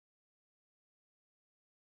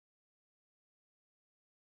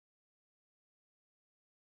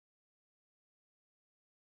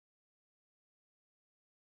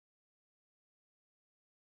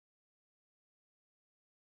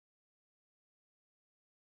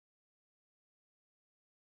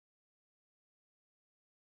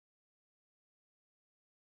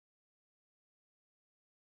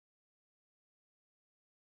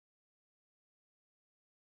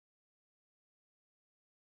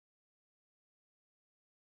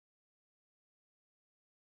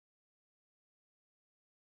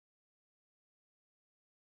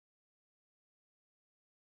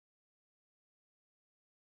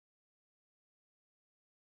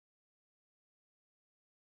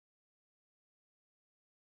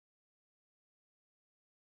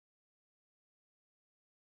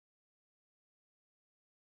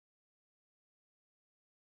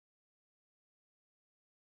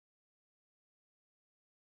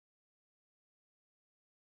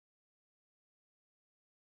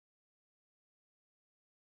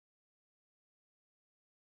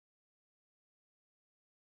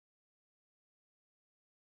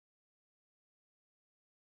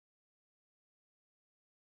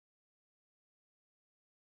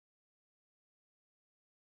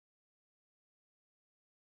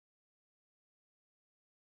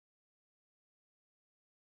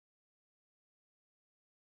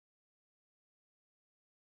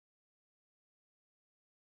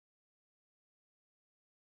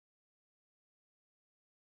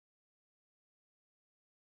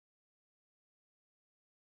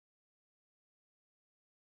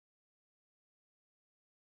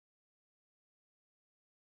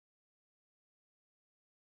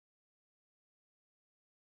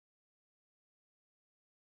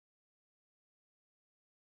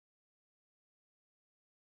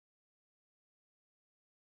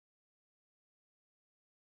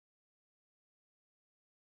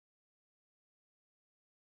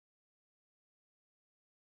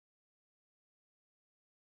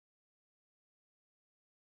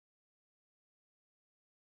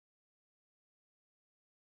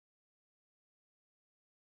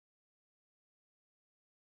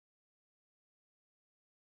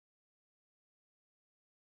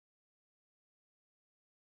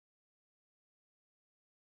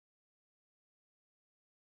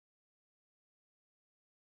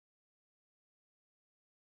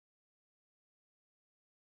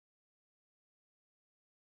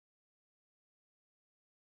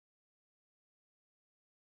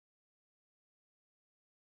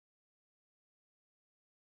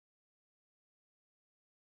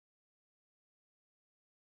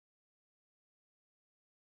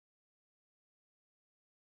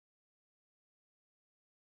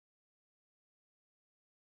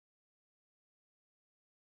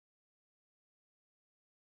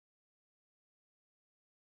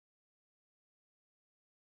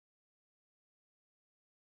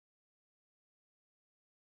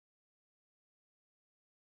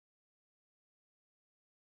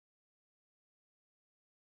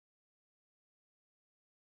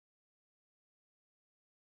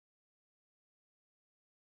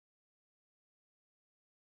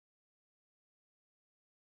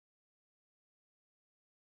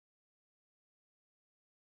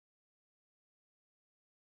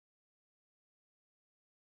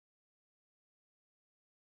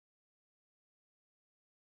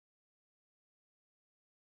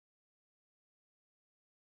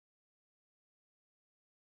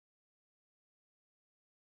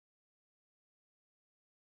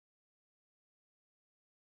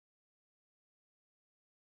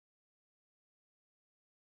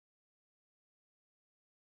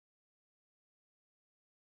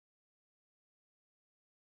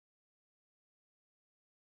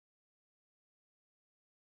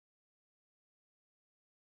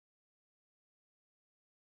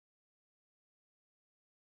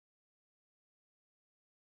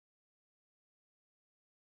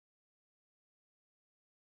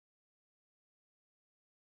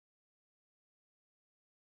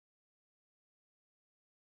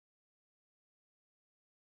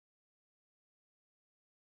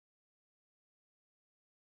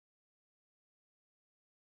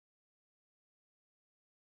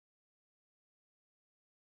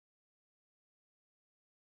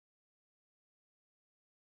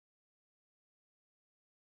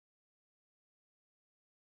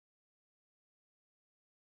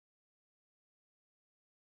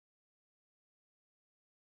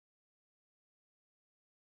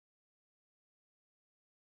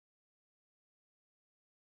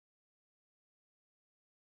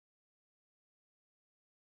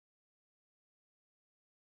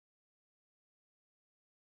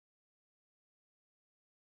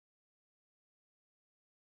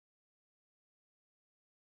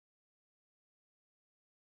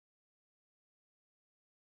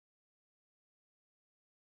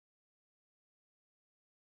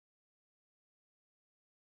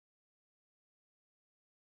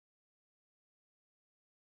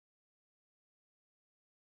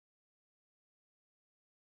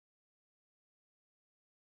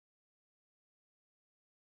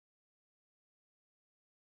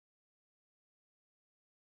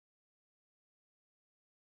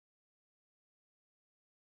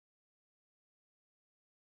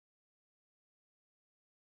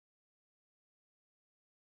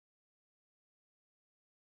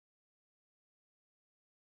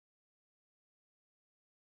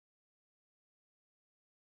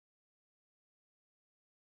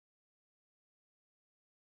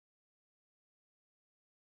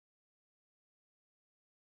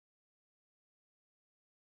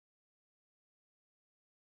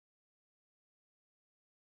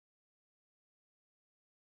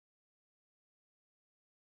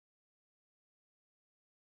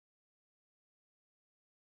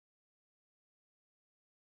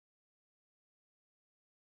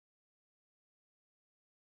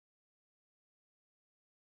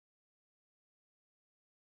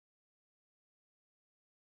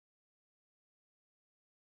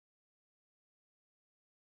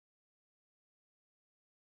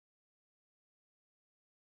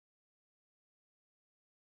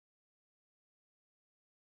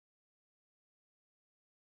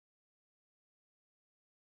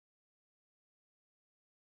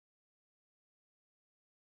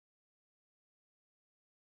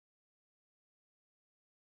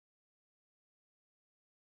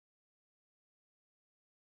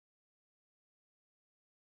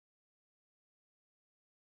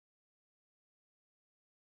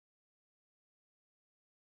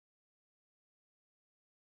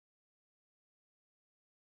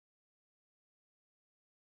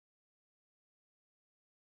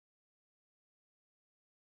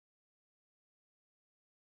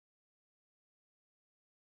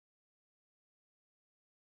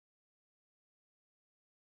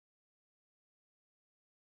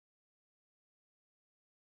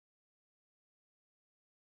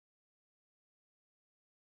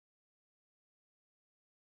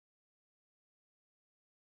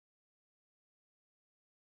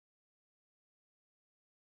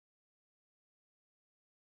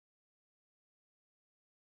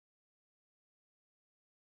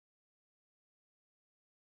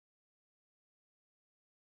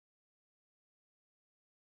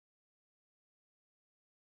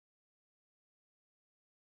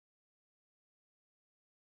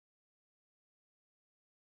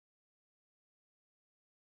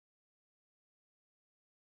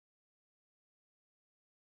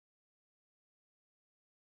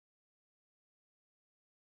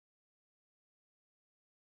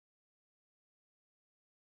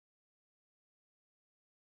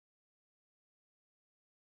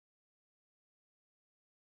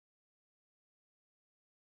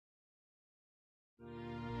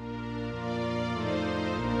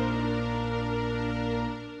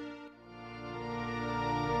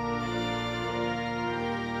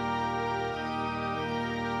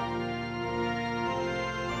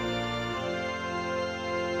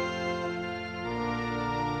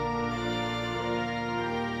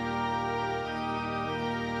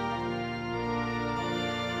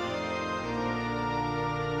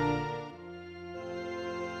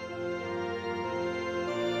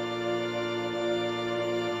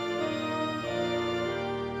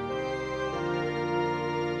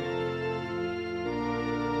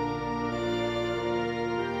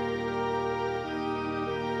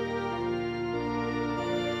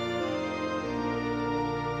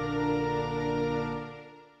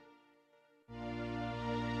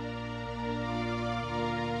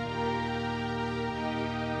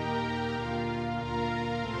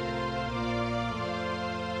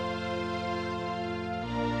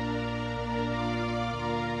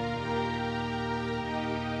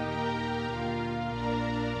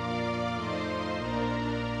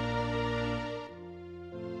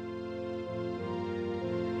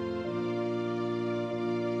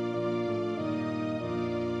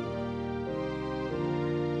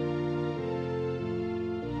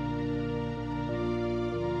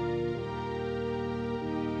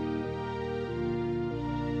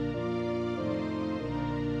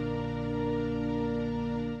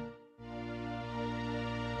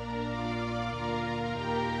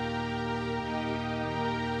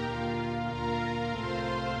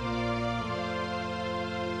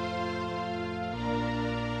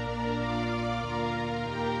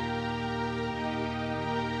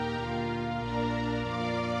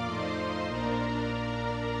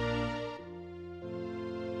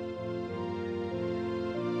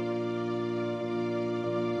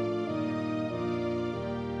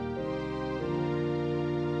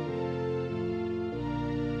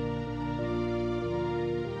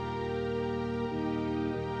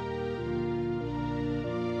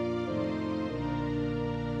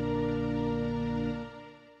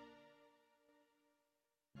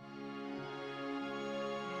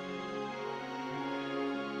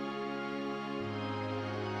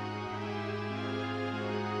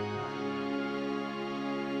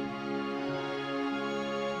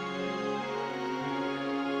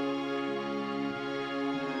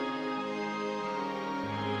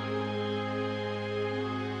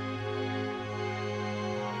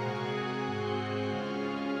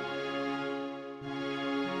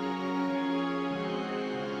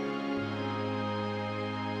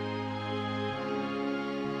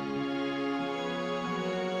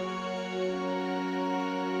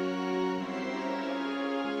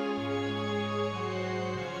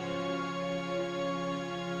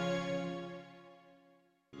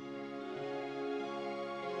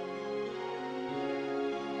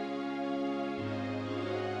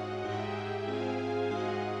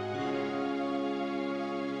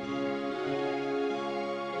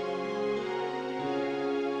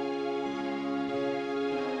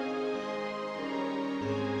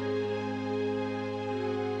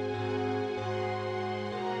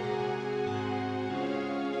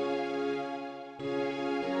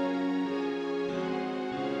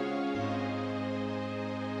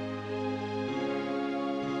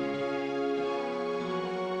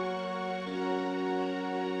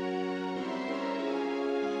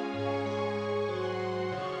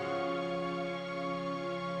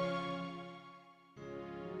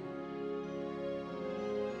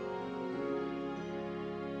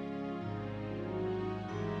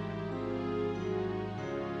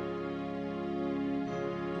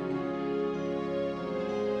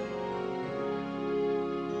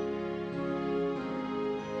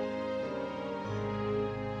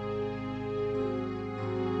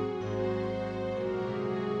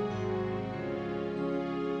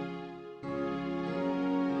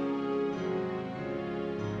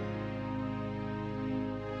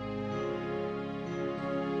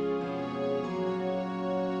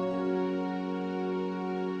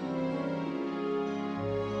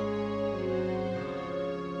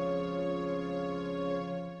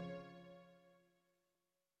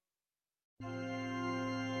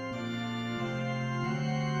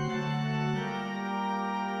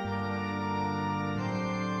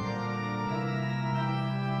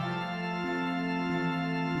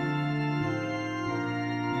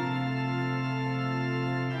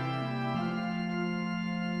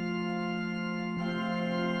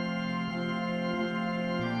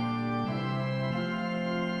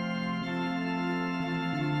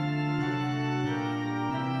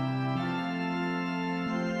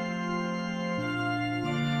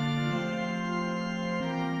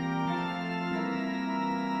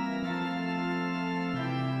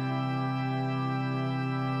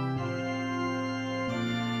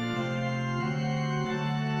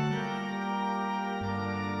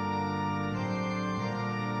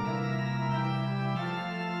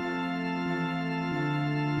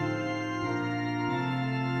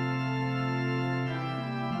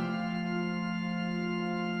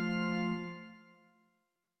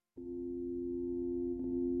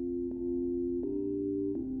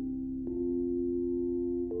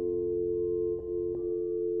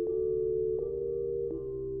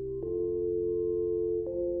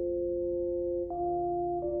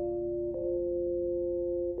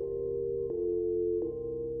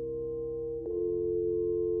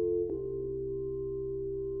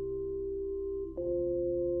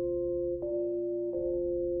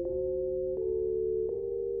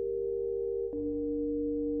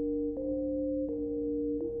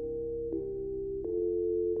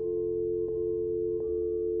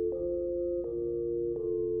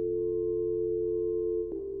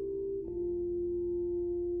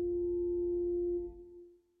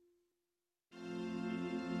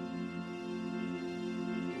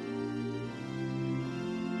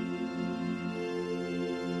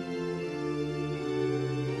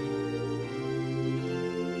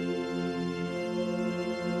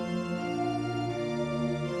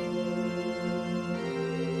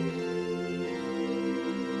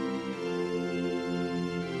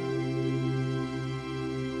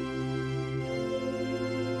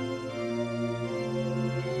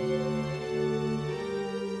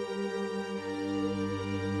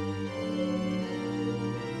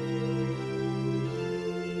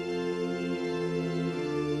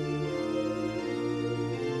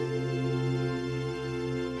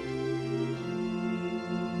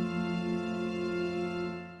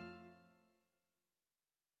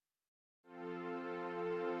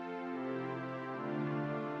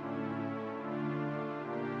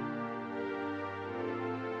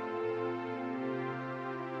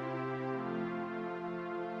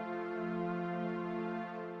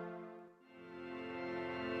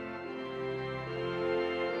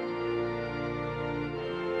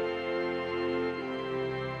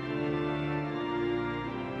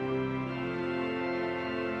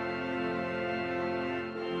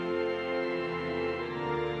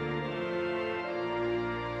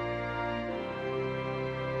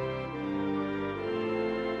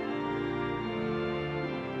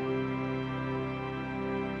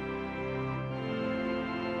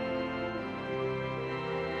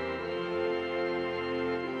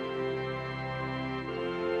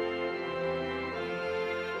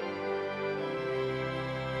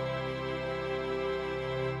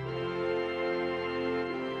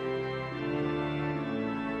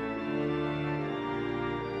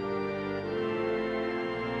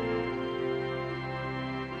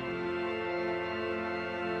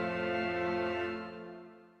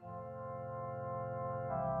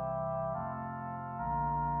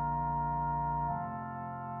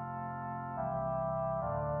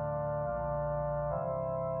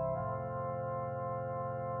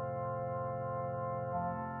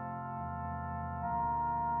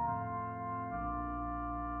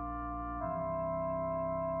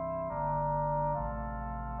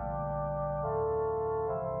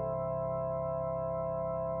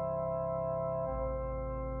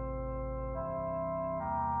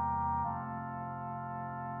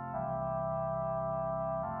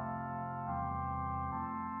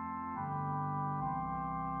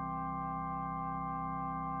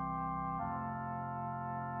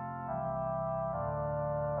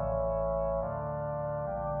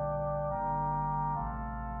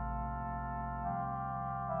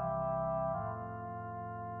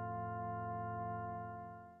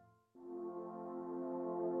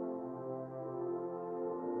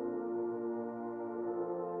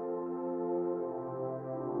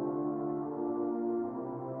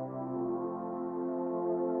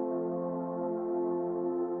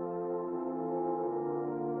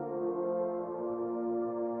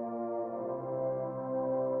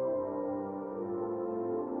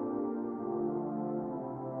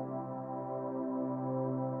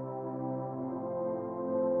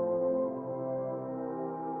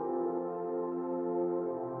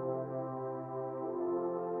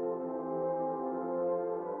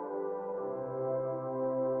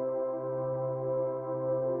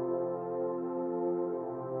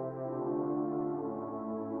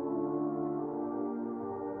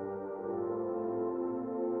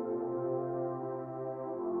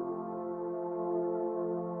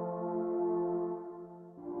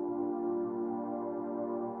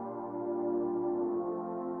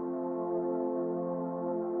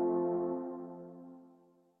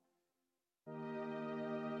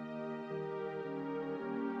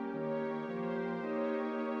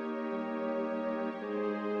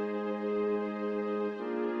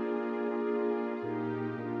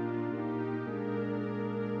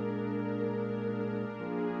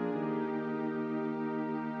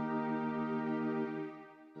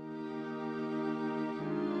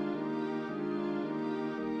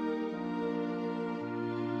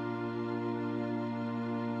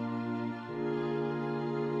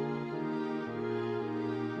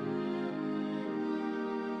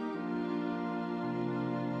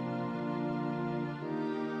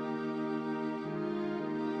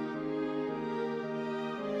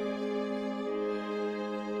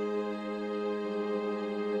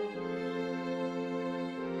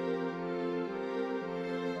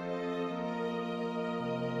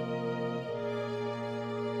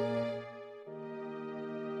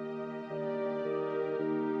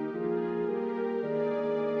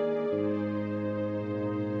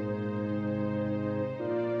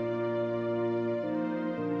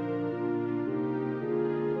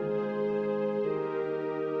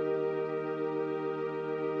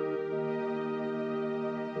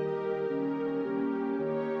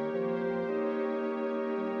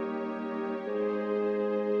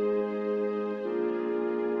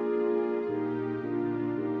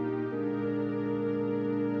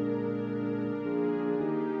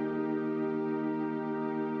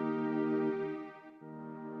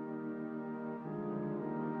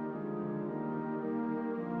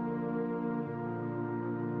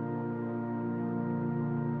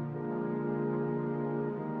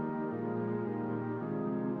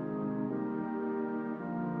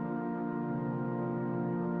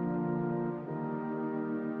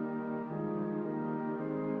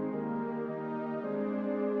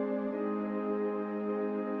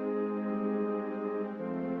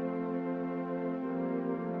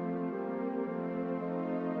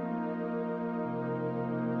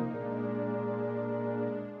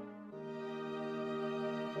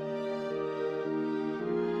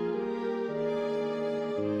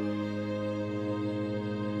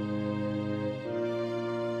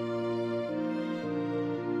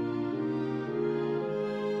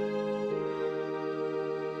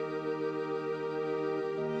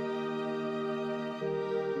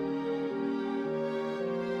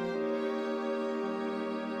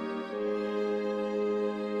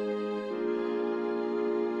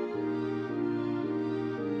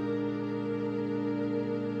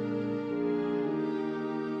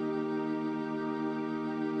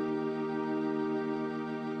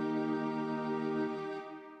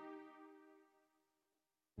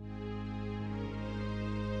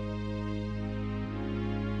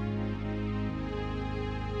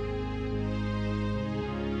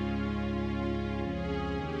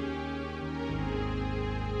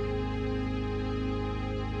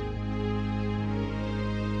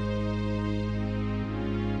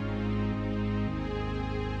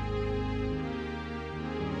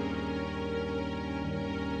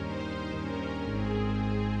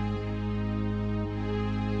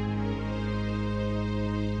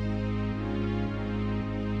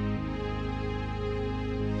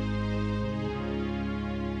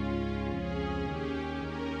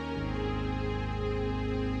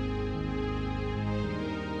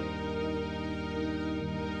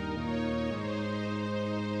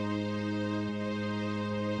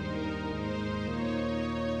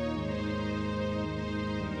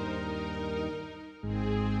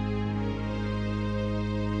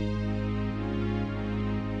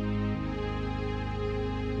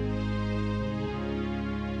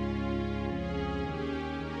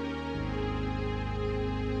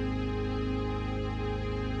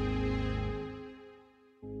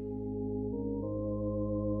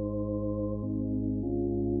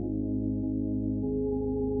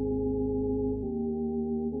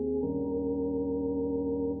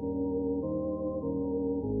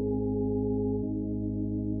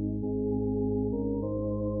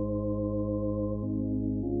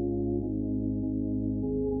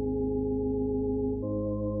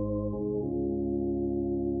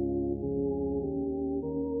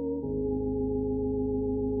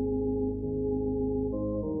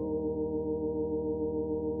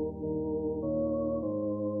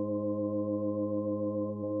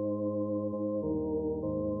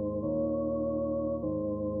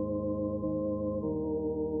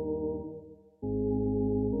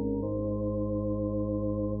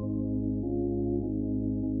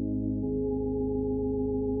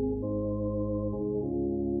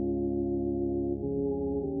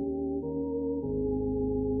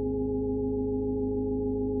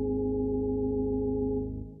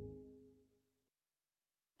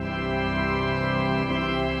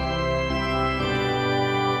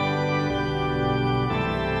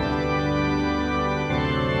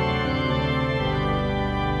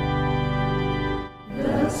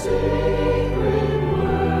sacred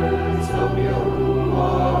words of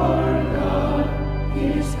Yahuwah God,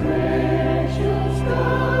 His precious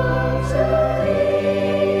counsel,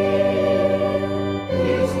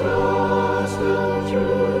 His laws of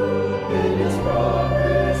truth and His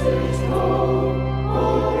promises told,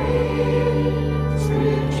 all in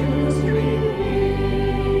Scriptures revealed.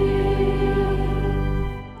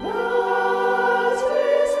 God's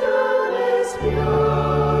wisdom is pure.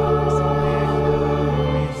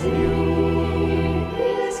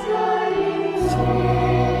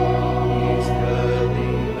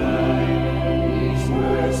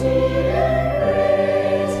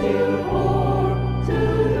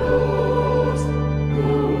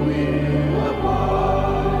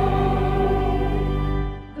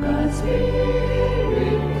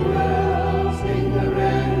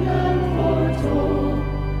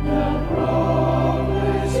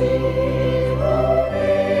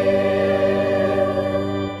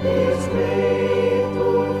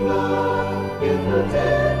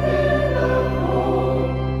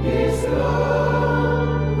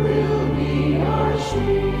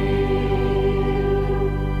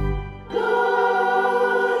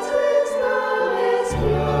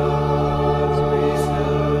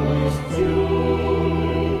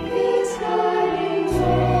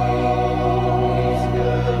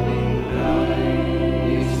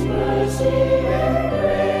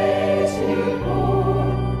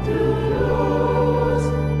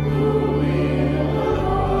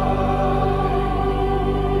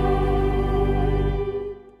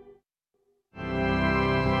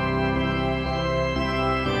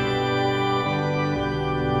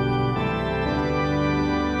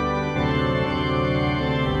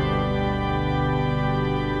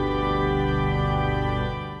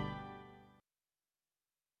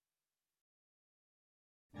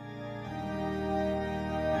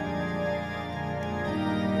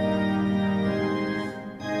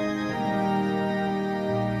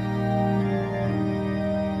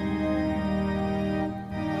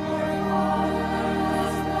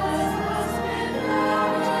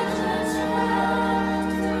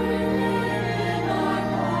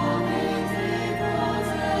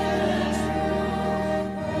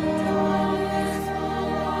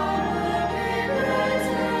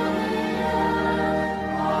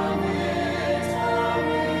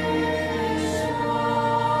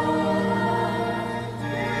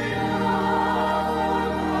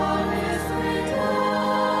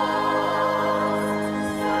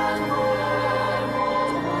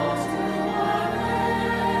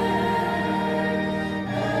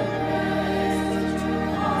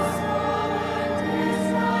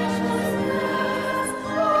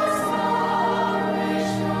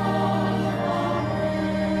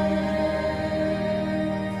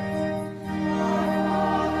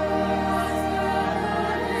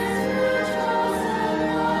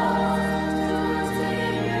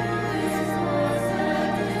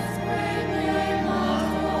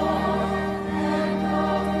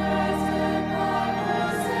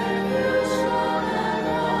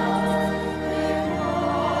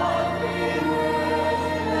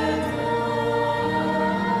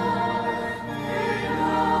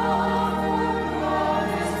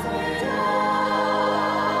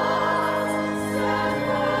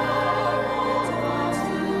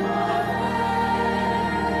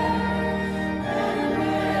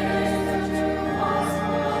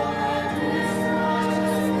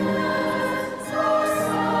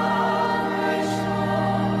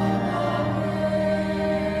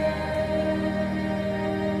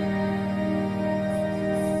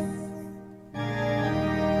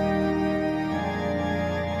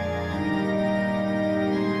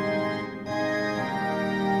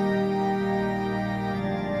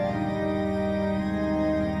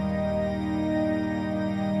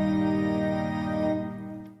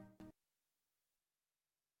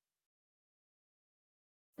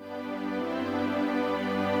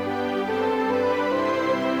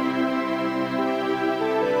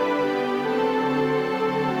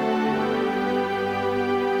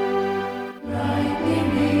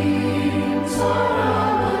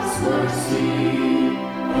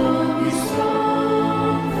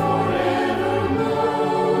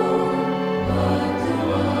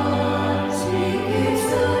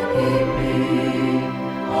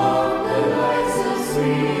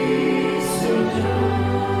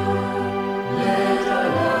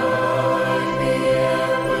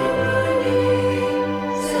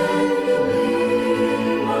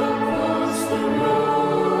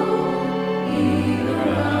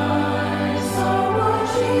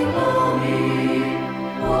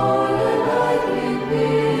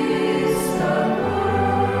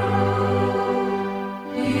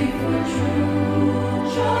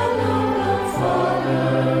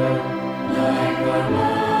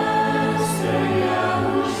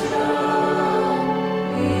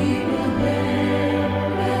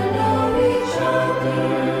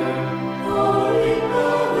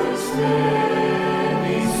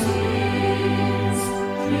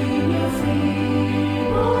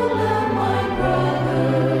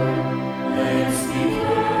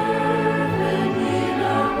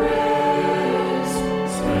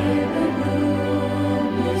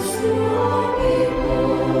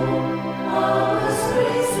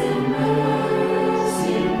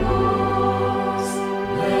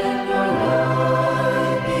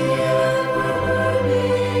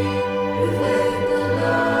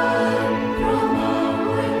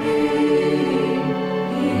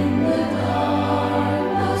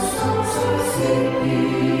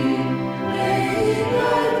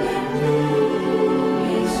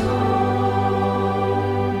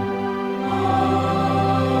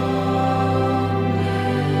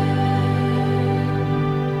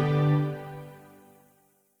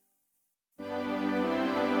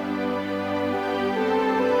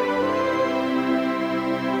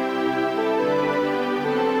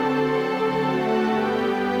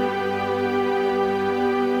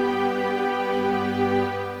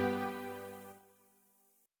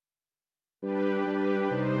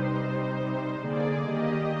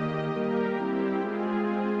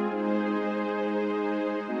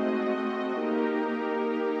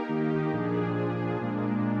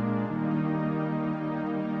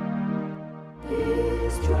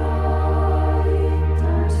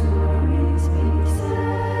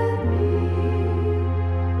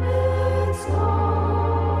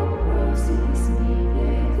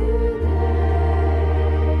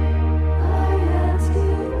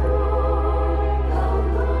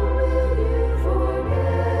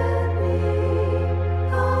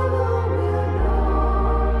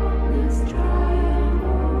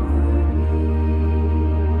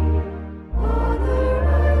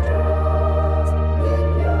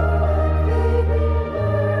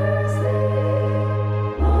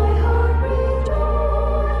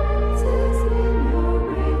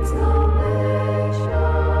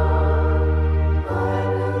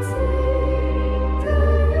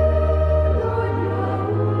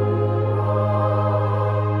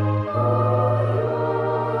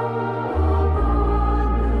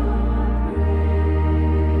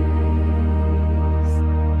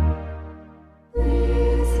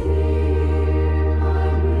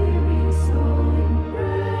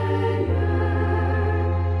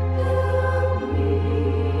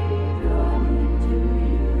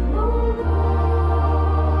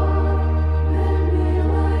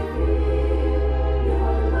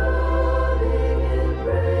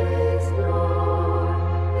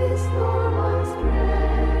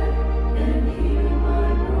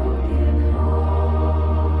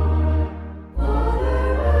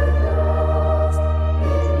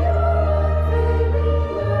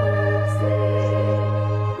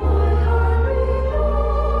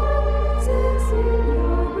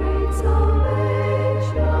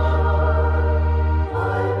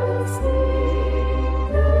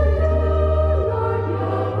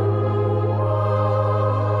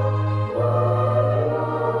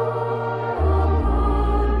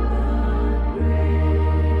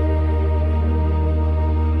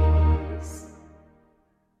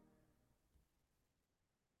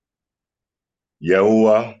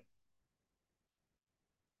 Yahuwah,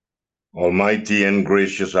 Almighty and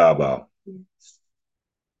gracious Abba,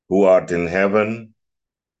 who art in heaven,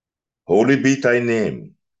 holy be thy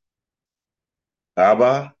name.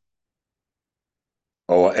 Abba,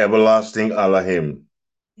 our everlasting Elohim,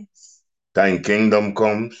 thine kingdom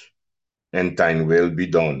comes, and thine will be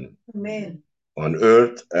done. Amen. On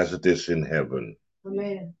earth as it is in heaven.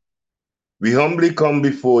 Amen. We humbly come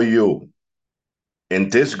before you in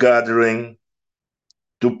this gathering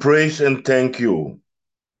to praise and thank you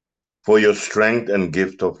for your strength and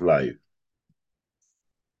gift of life.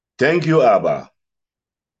 Thank you, Abba,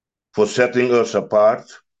 for setting us apart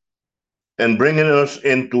and bringing us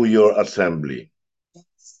into your assembly.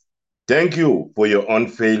 Thank you for your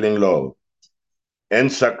unfailing love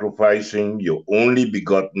and sacrificing your only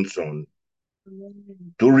begotten Son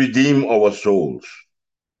Amen. to redeem our souls.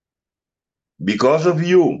 Because of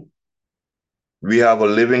you, we have a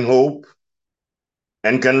living hope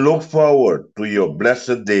and can look forward to your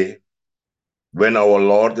blessed day when our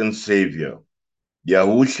Lord and Savior,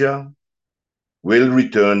 Yahusha, will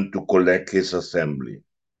return to collect his assembly.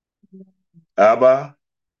 Abba,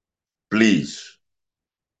 please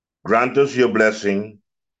grant us your blessing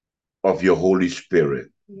of your Holy Spirit.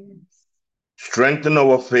 Yes. Strengthen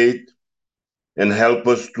our faith and help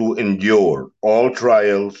us to endure all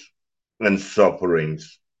trials and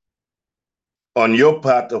sufferings on your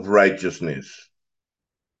path of righteousness.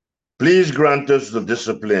 Please grant us the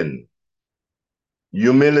discipline,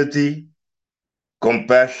 humility,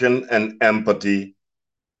 compassion, and empathy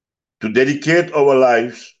to dedicate our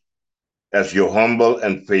lives as your humble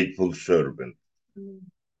and faithful servant, Amen.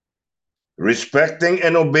 respecting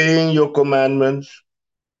and obeying your commandments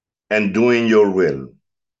and doing your will.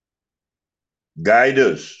 Guide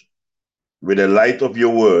us with the light of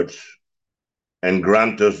your words and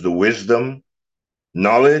grant us the wisdom,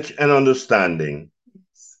 knowledge, and understanding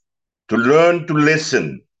Yes. to learn to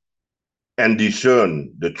listen and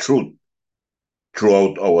discern the truth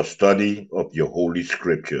throughout our study of your holy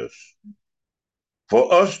scriptures.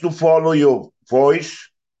 For us to follow your voice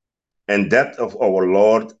and that of our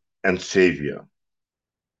Lord and Savior,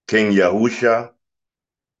 King Yahusha,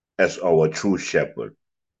 as our true shepherd.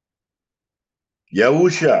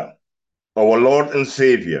 Yahusha, our Lord and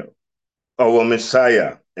Savior, our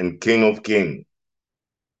Messiah and King of Kings,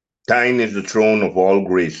 thine is the throne of all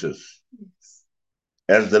graces. Yes.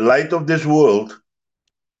 As the light of this world,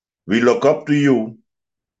 we look up to you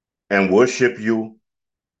and worship you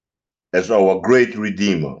as our great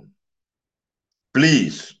Redeemer.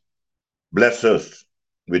 Please bless us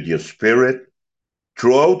with your Spirit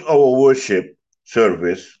throughout our worship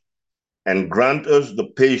service and grant us the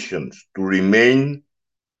patience to remain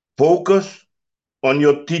focused on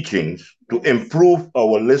your teachings to improve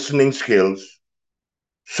our listening skills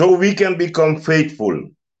so we can become faithful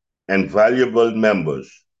and valuable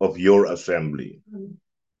members of your assembly. Amen.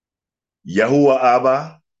 Yahuwah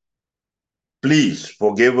Abba, please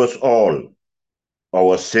forgive us all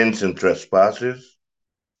our sins and trespasses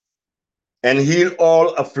and heal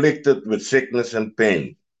all afflicted with sickness and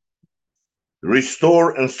pain.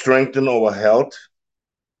 Restore and strengthen our health.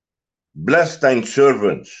 Bless thine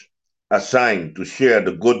servants assigned to share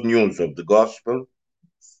the good news of the gospel.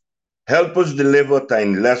 Help us deliver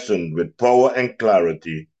thine lesson with power and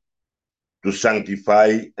clarity to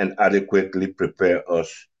sanctify and adequately prepare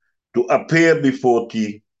us to appear before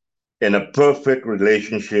thee in a perfect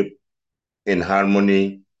relationship in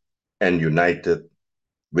harmony and united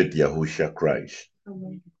with Yahushua Christ.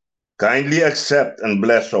 Amen. Kindly accept and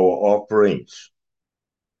bless our offerings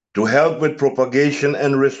to help with propagation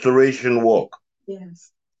and restoration work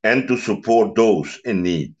Yes. and to support those in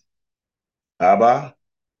need. Abba,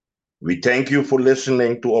 we thank you for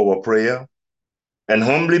listening to our prayer and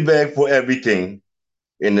humbly beg for everything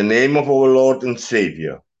in the name of our Lord and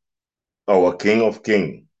Savior, our King of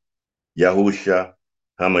Kings, Yahusha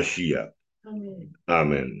HaMashiach. Amen.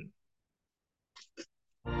 Amen.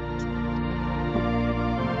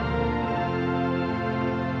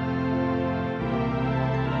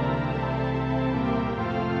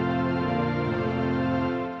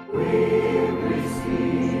 We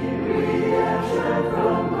receive redemption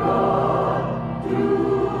from God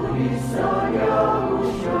through His Son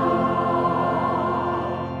Yahushua.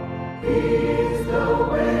 He is the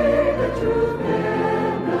way, the truth,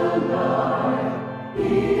 and the life.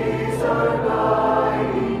 He is our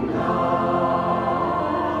guiding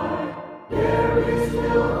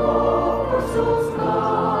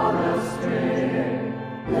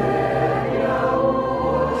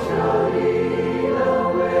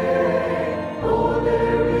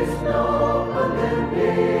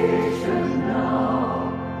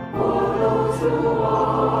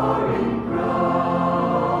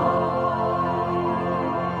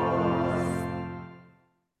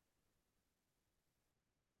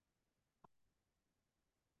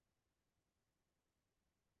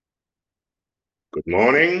Good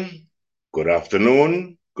morning, good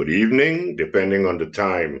afternoon, good evening, depending on the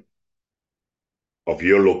time of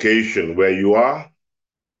your location where you are.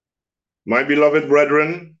 My beloved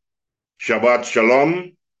brethren, Shabbat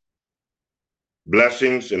Shalom,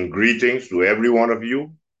 blessings and greetings to every one of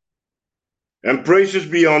you, and praises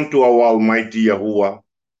be unto our Almighty Yahuwah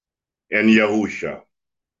and Yahusha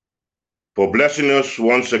for blessing us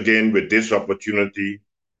once again with this opportunity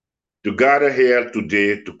to gather here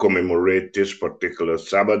today to commemorate this particular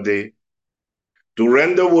Sabbath day, to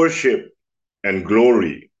render worship and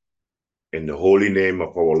glory in the holy name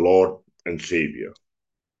of our Lord and Savior,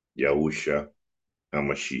 Yahusha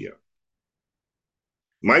HaMashiach.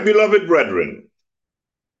 My beloved brethren,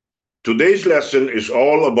 today's lesson is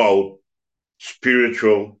all about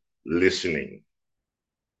spiritual listening,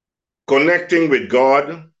 connecting with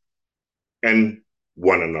God and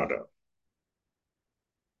one another.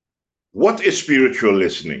 What is spiritual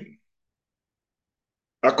listening?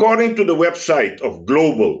 According to the website of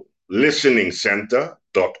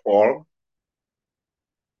globallisteningcenter.org,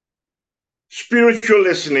 spiritual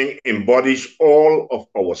listening embodies all of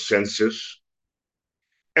our senses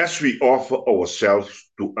as we offer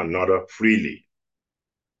ourselves to another freely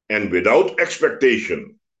and without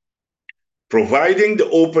expectation, providing the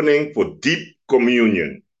opening for deep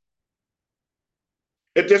communion.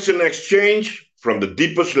 It is an exchange from the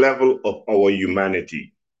deepest level of our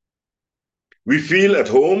humanity. We feel at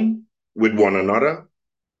home with one another,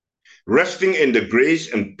 resting in the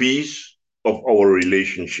grace and peace of our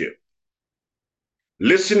relationship.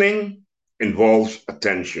 Listening involves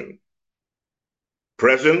attention,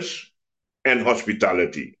 presence, and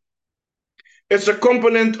hospitality. It's a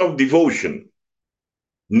component of devotion,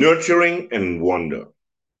 nurturing, and wonder.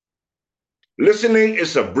 Listening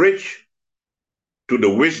is a bridge to the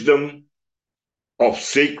wisdom of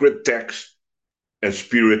sacred texts and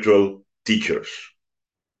spiritual teachers.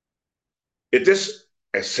 It is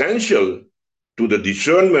essential to the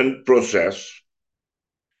discernment process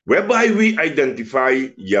whereby we identify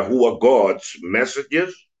Yahuwah God's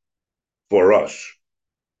messages for us.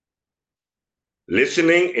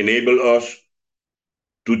 Listening enables us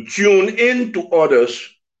to tune in to others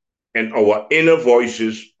and our inner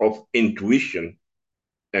voices of intuition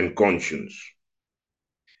and conscience.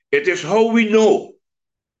 It is how we know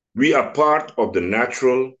we are part of the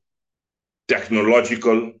natural,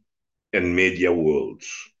 technological, and media worlds.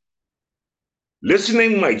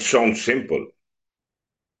 Listening might sound simple,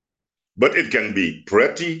 but it can be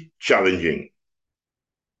pretty challenging.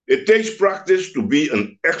 It takes practice to be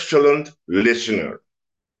an excellent listener.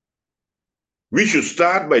 We should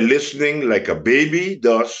start by listening like a baby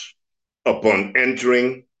does upon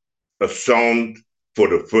entering a sound for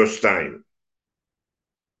the first time.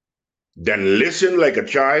 Then listen like a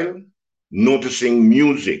child, noticing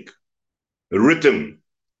music, rhythm,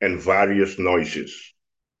 and various noises.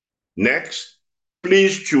 Next,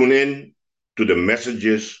 please tune in to the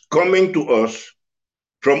messages coming to us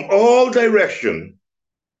from all directions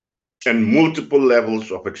and multiple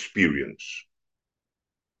levels of experience.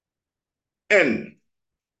 And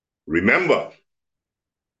remember,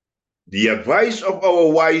 the advice of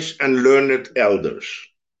our wise and learned elders: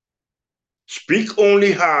 speak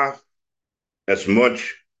only half as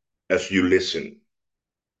much as you listen.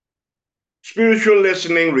 Spiritual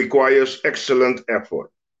listening requires excellent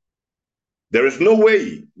effort. There is no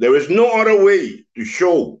other way to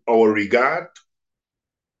show our regard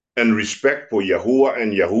and respect for Yahuwah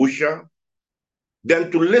and Yahusha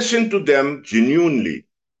than to listen to them genuinely.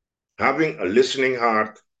 Having a listening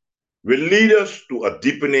heart will lead us to a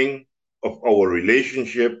deepening of our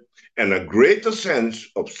relationship and a greater sense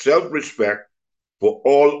of self-respect for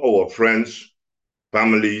all our friends,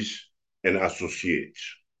 families, and associates.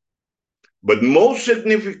 But most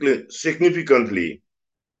significantly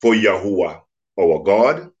for Yahuwah, our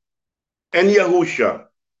God, and Yahusha,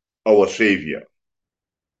 our Savior.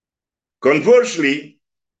 Conversely,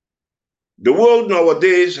 the world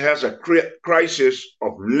nowadays has a crisis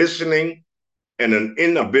of listening and an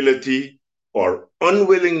inability or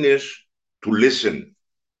unwillingness to listen.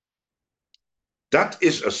 That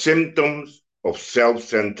is a symptom of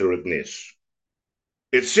self-centeredness.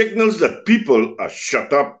 It signals that people are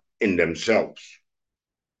shut up in themselves,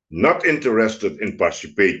 not interested in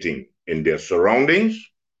participating in their surroundings.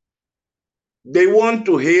 They want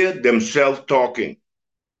to hear themselves talking,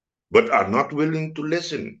 but are not willing to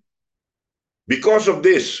listen. Because of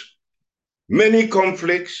this, many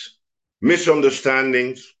conflicts,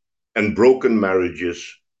 misunderstandings, and broken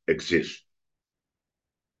marriages exist.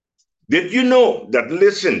 Did you know that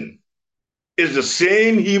listen is the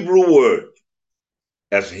same Hebrew word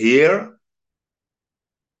as hear?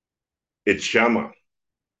 It's Shama,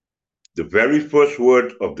 the very first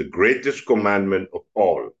word of the greatest commandment of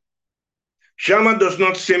all. Shama does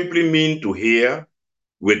not simply mean to hear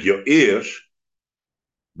with your ears,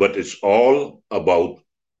 but it's all about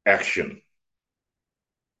action.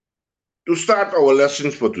 To start our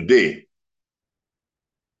lessons for today,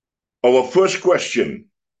 our first question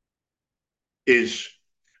is,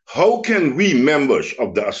 how can we members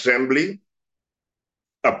of the assembly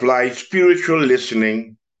apply spiritual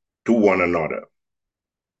listening to one another?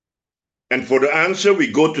 And for the answer,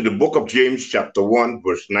 we go to the book of James, chapter 1,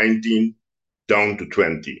 verse 19 down to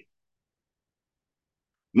 20.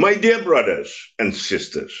 My dear brothers and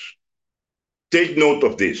sisters, take note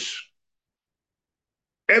of this.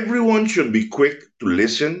 Everyone should be quick to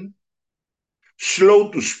listen, slow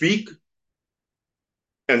to speak,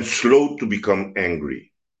 and slow to become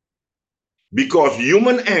angry. Because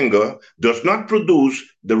human anger does not produce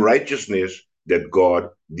the righteousness that God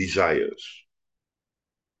desires.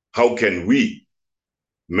 How can we,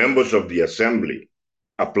 members of the assembly,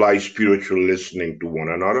 apply spiritual listening to one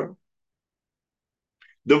another?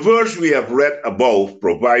 The verse we have read above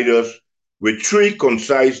provides us with three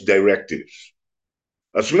concise directives.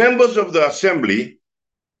 As members of the assembly,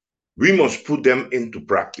 we must put them into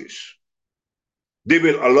practice. They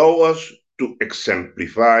will allow us to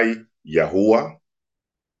exemplify Yahuwah,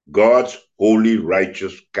 God's holy,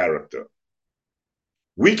 righteous character.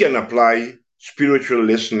 We can apply spiritual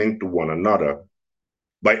listening to one another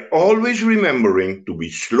by always remembering to be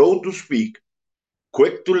slow to speak,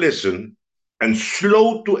 quick to listen, and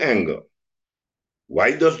slow to anger.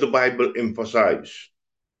 Why does the Bible emphasize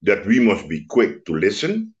that we must be quick to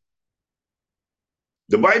listen?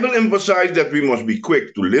 The Bible emphasizes that we must be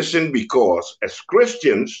quick to listen because, as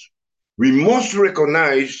Christians, we must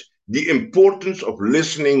recognize the importance of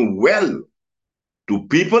listening well to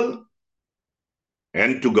people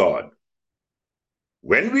and to God.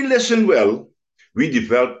 When we listen well, we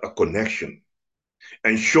develop a connection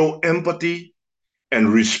and show empathy and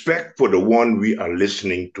respect for the one we are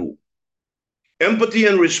listening to. Empathy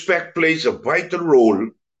and respect plays a vital role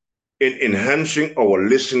in enhancing our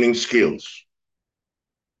listening skills.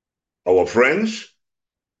 Our friends,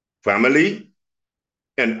 family,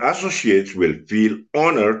 and associates will feel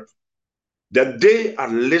honored that they are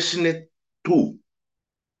listened to.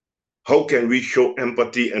 How can we show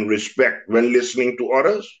empathy and respect when listening to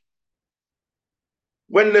others?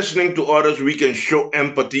 When listening to others, we can show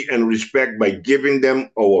empathy and respect by giving them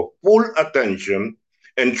our full attention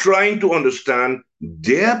and trying to understand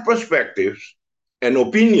their perspectives and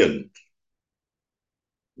opinions.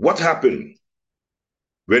 What happens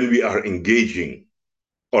when we are engaging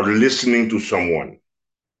or listening to someone?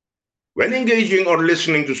 When engaging or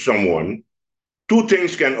listening to someone, two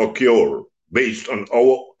things can occur based on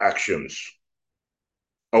our actions.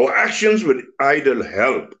 Our actions will either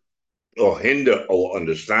help or hinder our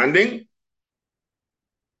understanding.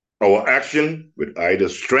 Our action will either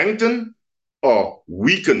strengthen or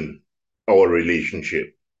weaken our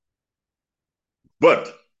relationship.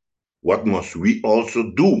 But what must we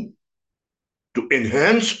also do to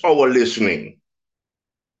enhance our listening?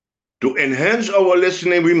 To enhance our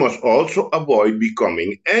listening, we must also avoid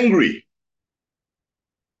becoming angry.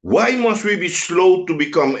 Why must we be slow to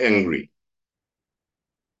become angry?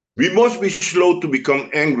 We must be slow to become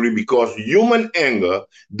angry because human anger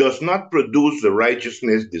does not produce the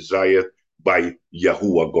righteousness desired by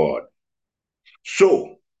Yahuwah God.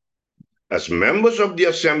 So, as members of the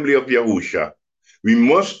assembly of Yahusha, we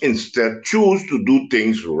must instead choose to do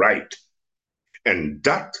things right, and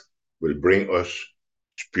that will bring us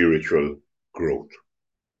spiritual growth.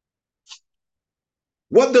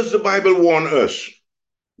 What does the Bible warn us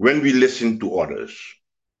when we listen to others?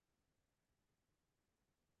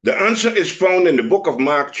 The answer is found in the book of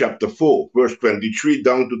Mark, chapter 4, verse 23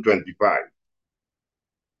 down to 25.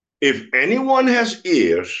 If anyone has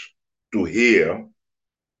ears to hear,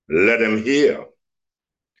 let him hear.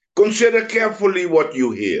 Consider carefully what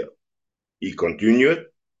you hear. He continued,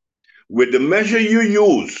 with the measure you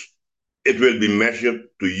use, it will be measured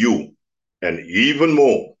to you, and even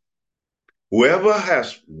more. Whoever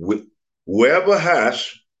has will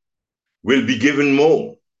be given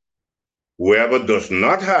more. Whoever does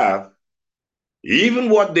not have, even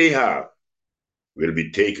what they have, will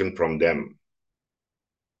be taken from them.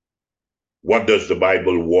 What does the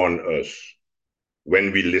Bible warn us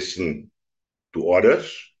when we listen to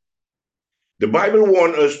others? The Bible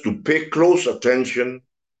warns us to pay close attention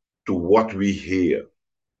to what we hear.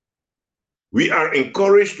 We are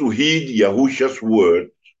encouraged to heed Yahusha's word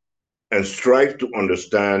and strive to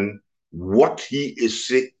understand what he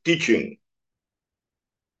is teaching.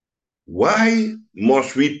 Why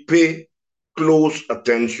must we pay close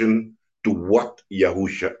attention to what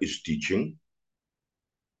Yahusha is teaching?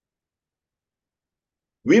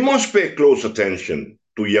 We must pay close attention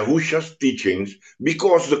to Yahusha's teachings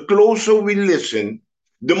because the closer we listen,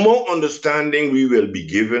 the more understanding we will be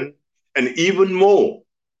given, and even more.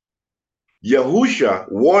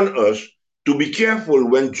 Yahusha warned us to be careful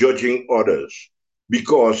when judging others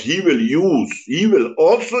because he will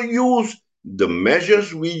also use the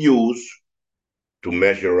measures we use to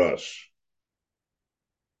measure us.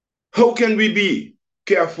 How can we be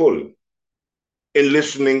careful in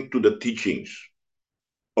listening to the teachings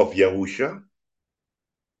of Yahusha?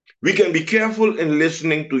 We can be careful in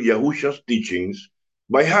listening to Yahusha's teachings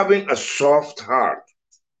by having a soft heart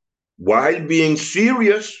while being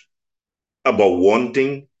serious about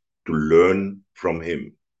wanting to learn from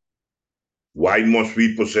him. Why must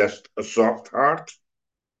we possess a soft heart?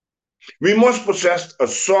 We must possess a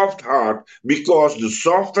soft heart because the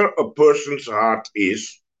softer a person's heart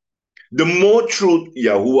is, the more truth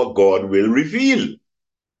Yahuwah God will reveal.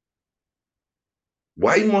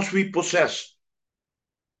 Why must we possess?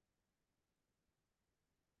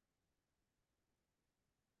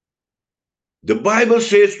 The Bible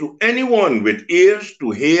says to anyone with ears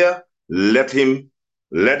to hear, let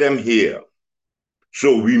them hear.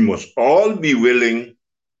 So we must all be willing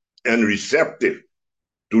and receptive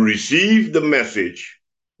to receive the message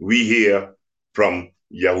we hear from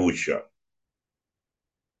Yahusha.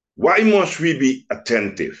 Why must we be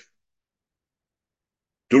attentive?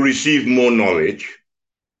 To receive more knowledge.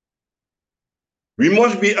 We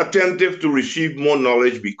must be attentive to receive more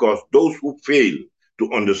knowledge because those who fail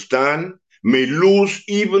to understand may lose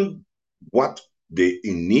even what they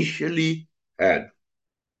initially had.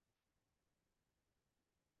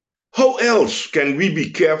 How else can we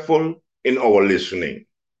be careful in our listening,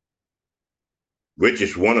 which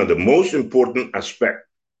is one of the most important aspects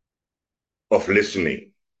of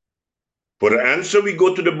listening? For the answer, we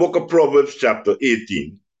go to the book of Proverbs, chapter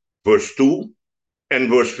 18, verse 2 and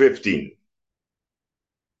verse 15.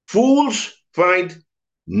 Fools find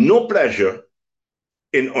no pleasure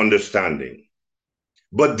in understanding,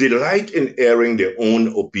 but delight in airing their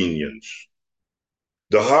own opinions.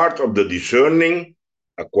 The heart of the discerning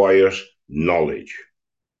acquires knowledge,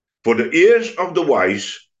 for the ears of the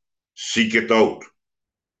wise seek it out.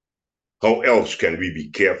 How else can we be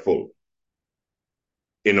careful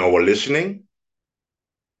in our listening?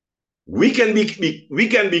 We can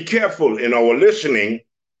be careful in our listening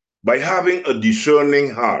by having a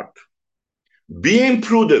discerning heart. Being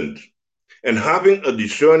prudent and having a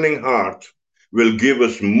discerning heart will give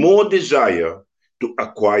us more desire to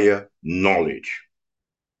acquire knowledge.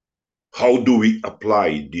 How do we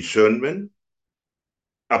apply discernment?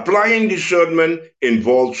 Applying discernment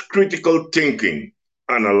involves critical thinking,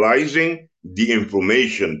 analyzing the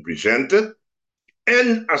information presented,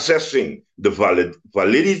 and assessing the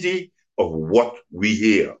validity of what we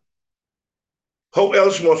hear. How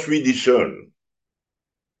else must we discern?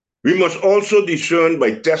 We must also discern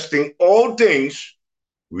by testing all things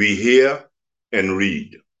we hear and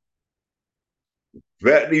read.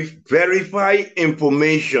 Verify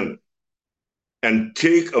information and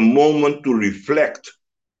take a moment to reflect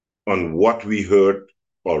on what we heard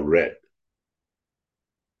or read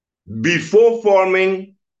before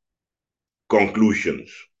forming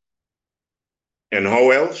conclusions. And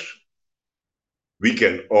how else? We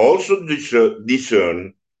can also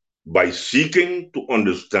discern by seeking to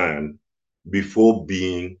understand before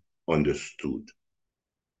being understood.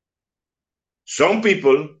 Some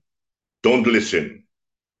people don't listen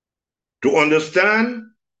to understand,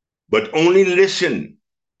 but only listen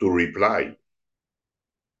to reply.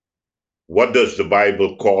 What does the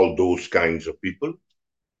Bible call those kinds of people?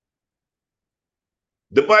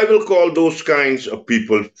 The Bible calls those kinds of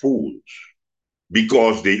people fools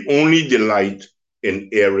because they only delight in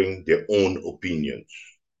airing their own opinions.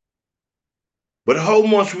 But how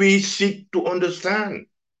must we seek to understand?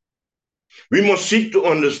 We must seek to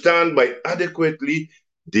understand by adequately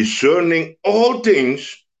discerning all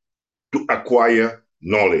things to acquire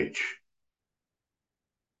knowledge.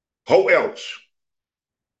 How else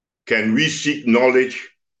can we seek knowledge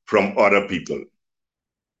from other people?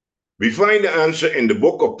 We find the answer in the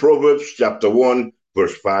book of Proverbs, chapter 1,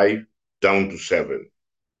 verse 5 down to 7.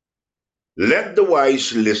 Let the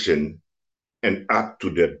wise listen and add to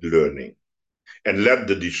their learning, and let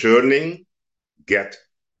the discerning get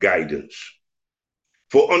guidance.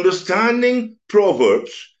 For understanding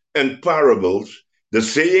proverbs and parables, the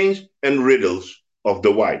sayings and riddles of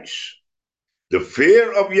the wise. The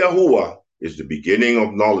fear of Yahuwah is the beginning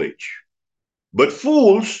of knowledge, but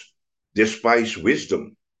fools despise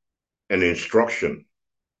wisdom and instruction.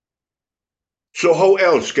 So how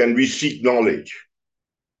else can we seek knowledge?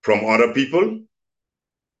 From other people?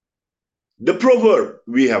 The proverb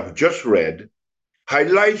we have just read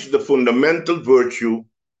highlights the fundamental virtue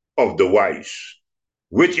of the wise,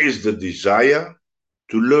 which is the desire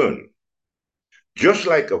to learn. Just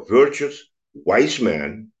like a virtuous, wise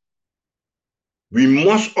man, we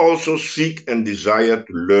must also seek and desire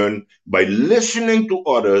to learn by listening to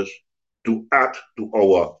others to add to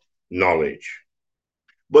our knowledge.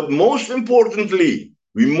 But most importantly,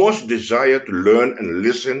 we must desire to learn and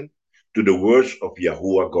listen to the words of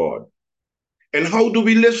Yahuwah God. And how do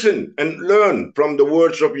we listen and learn from the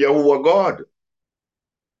words of Yahuwah God?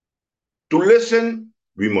 To listen,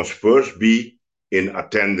 we must first be in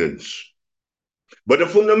attendance. But the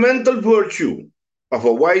fundamental virtue of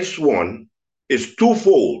a wise one is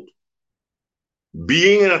twofold: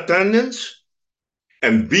 being in attendance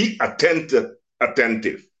and be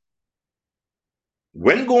attentive.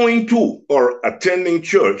 When going to or attending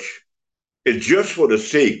church is just for the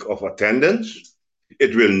sake of attendance,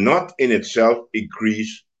 it will not in itself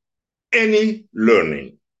increase any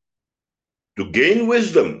learning. To gain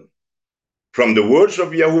wisdom from the words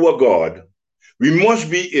of Yahuwah God, we must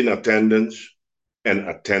be in attendance and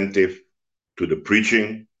attentive to the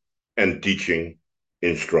preaching and teaching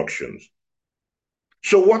instructions.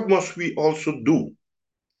 So what must we also do?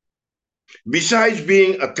 Besides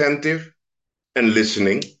being attentive and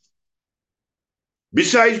listening,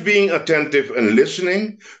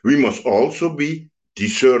 we must also be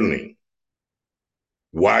discerning.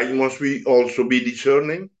 Why must we also be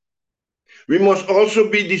discerning? We must also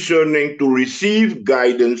be discerning to receive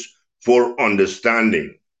guidance for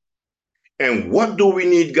understanding. And what do we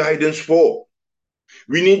need guidance for?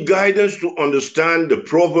 We need guidance to understand the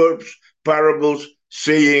proverbs, parables,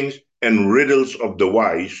 sayings, and riddles of the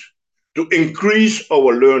wise to increase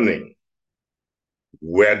our learning.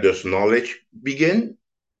 Where does knowledge begin?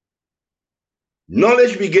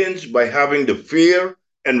 Knowledge begins by having the fear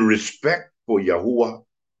and respect for Yahuwah,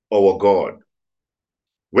 our God.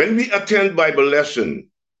 When we attend Bible lesson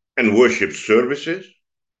and worship services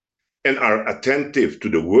and are attentive to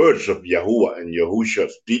the words of Yahuwah and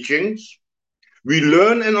Yahusha's teachings, we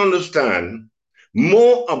learn and understand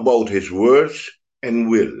more about his words and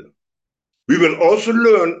will. We will also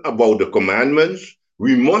learn about the commandments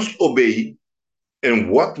we must obey and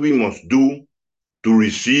what we must do to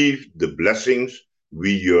receive the blessings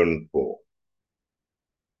we yearn for.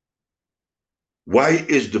 Why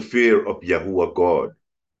is the fear of Yahuwah God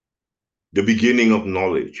the beginning of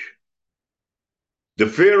knowledge? The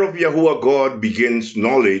fear of Yahuwah God begins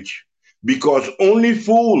knowledge because only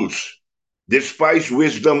fools despise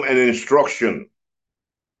wisdom and instruction.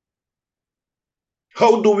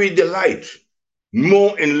 How do we delight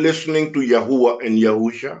more in listening to Yahuwah and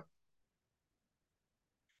Yahusha?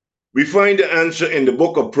 We find the answer in the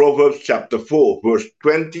book of Proverbs chapter 4, verse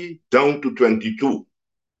 20 down to 22.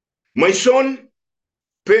 My son,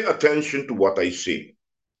 pay attention to what I say.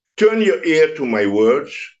 Turn your ear to my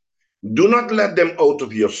words. Do not let them out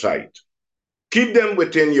of your sight. Keep them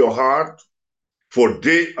within your heart, for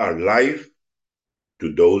they are life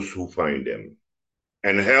to those who find them,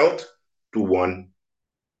 and health to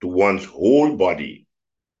one's whole body.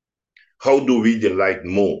 How do we delight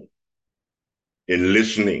more in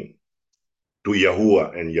listening to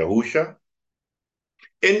Yahuwah and Yahusha?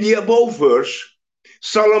 In the above verse,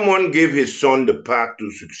 Solomon gave his son the path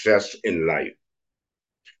to success in life.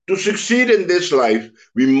 To succeed in this life,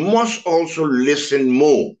 we must also listen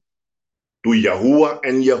more to Yahuwah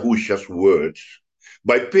and Yahusha's words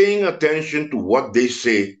by paying attention to what they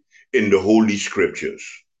say in the Holy Scriptures.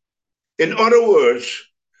 In other words,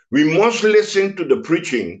 we must listen to the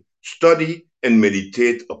preaching, study, and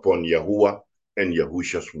meditate upon Yahuwah and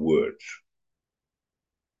Yahusha's words.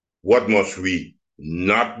 What must we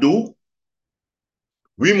not do?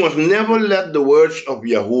 We must never let the words of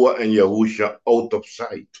Yahuwah and Yahusha out of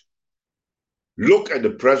sight. Look at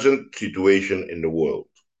the present situation in the world.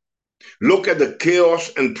 Look at the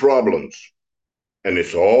chaos and problems. And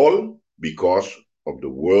it's all because of the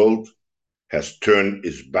world has turned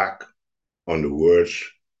its back on the words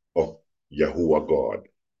of Yahuwah God.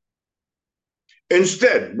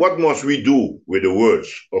 Instead, what must we do with the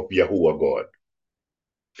words of Yahuwah God?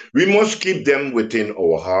 We must keep them within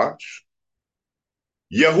our hearts.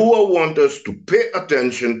 Yahuwah wants us to pay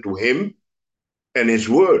attention to him and his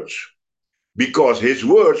words, because his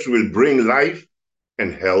words will bring life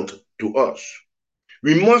and health to us.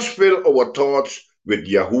 We must fill our thoughts with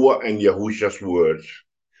Yahuwah and Yahusha's words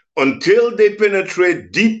until they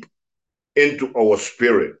penetrate deep into our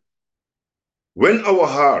spirit. When our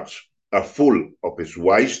hearts are full of his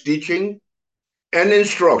wise teaching and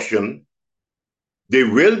instruction, They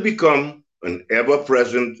will become an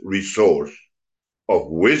ever-present resource of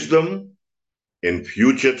wisdom in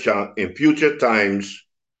future times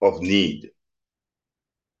of need.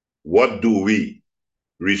 What do we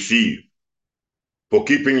receive for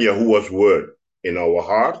keeping Yahuwah's word in our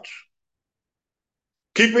hearts?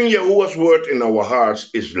 Keeping Yahuwah's word in our hearts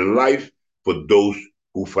is life for those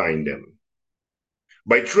who find them.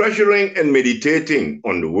 By treasuring and meditating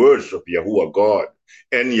on the words of Yahuwah God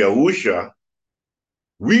and Yahusha,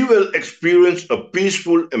 we will experience a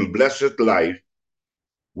peaceful and blessed life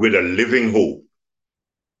with a living hope.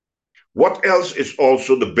 What else is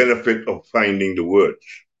also the benefit of finding the words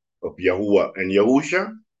of Yahuwah and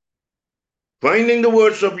Yahusha? Finding the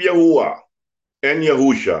words of Yahuwah and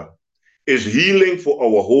Yahusha is healing for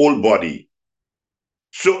our whole body.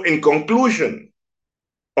 So in conclusion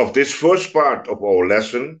of this first part of our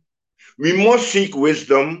lesson, we must seek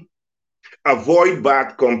wisdom, avoid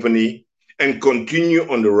bad company, and continue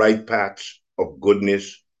on the right paths of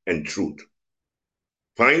goodness and truth.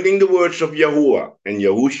 Finding the words of Yahuwah and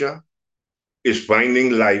Yahusha is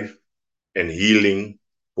finding life and healing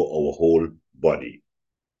for our whole body.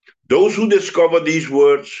 Those who discover these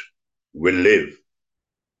words will live,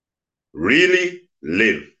 really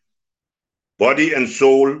live. Body and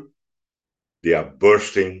soul, they are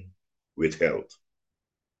bursting with health.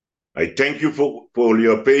 I thank you for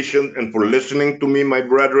your patience and for listening to me, my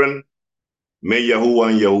brethren. May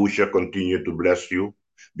Yahuwah and Yahusha continue to bless you,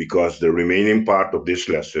 because the remaining part of this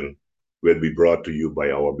lesson will be brought to you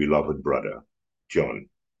by our beloved brother, John.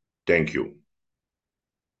 Thank you.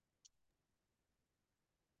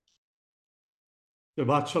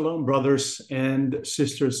 Shabbat Shalom, brothers and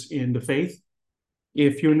sisters in the faith.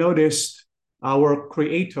 If you noticed, our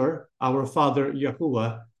Creator, our Father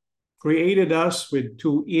Yahuwah, created us with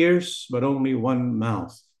 2 ears, but only 1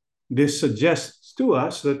 mouth. This suggests to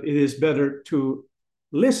us that it is better to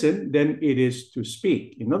listen than it is to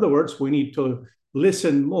speak. In other words, we need to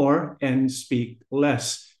listen more and speak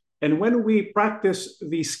less. And when we practice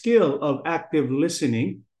the skill of active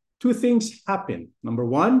listening, 2 things happen. Number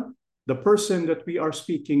 1, the person that we are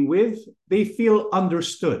speaking with, they feel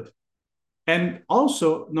understood. And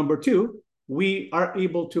also, number 2, we are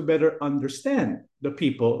able to better understand the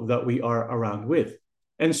people that we are around with.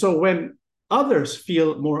 And so when others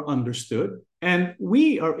feel more understood and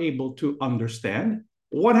we are able to understand,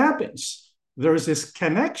 what happens? There's this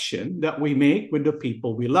connection that we make with the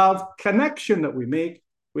people we love, connection that we make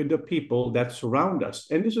with the people that surround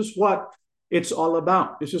us. And this is what it's all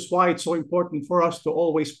about. This is why it's so important for us to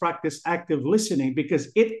always practice active listening,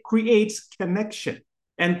 because it creates connection.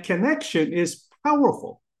 And connection is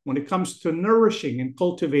powerful when it comes to nourishing and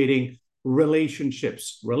cultivating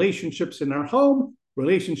relationships. Relationships in our home,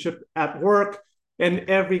 relationship at work, and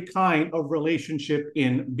every kind of relationship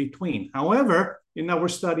in between. However, in our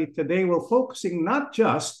study today, we're focusing not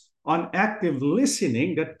just on active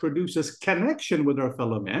listening that produces connection with our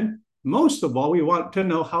fellow men. Most of all, we want to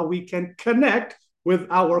know how we can connect with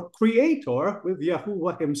our Creator, with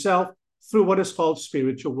Yahuwah himself, through what is called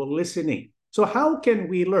spiritual listening. So how can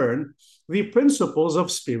we learn the principles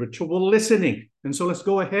of spiritual listening? And so let's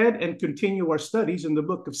go ahead and continue our studies in the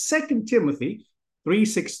book of 2 Timothy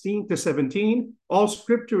 3:16 to 17. All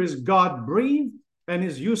scripture is God-breathed and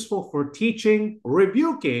is useful for teaching,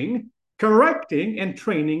 rebuking, correcting, and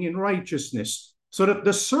training in righteousness, so that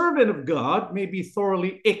the servant of God may be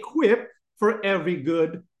thoroughly equipped for every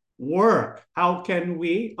good work. How can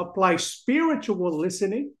we apply spiritual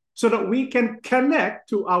listening so that we can connect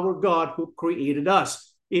to our God who created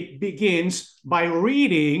us? It begins by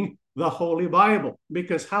reading the Holy Bible,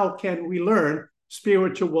 because how can we learn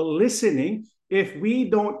spiritual listening if we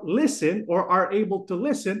don't listen or are able to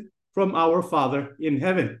listen from our Father in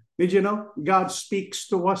heaven? Did you know God speaks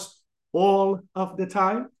to us all of the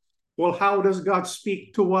time? Well, how does God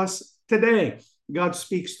speak to us today? God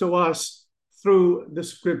speaks to us through the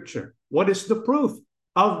scripture. What is the proof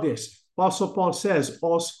of this? Apostle Paul says,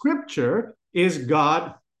 all scripture is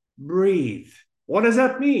God-breathed. What does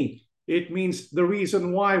that mean? It means the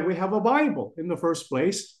reason why we have a Bible in the first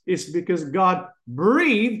place is because God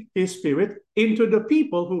breathed his Spirit into the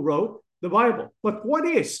people who wrote the Bible. But what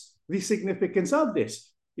is the significance of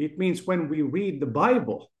this? It means when we read the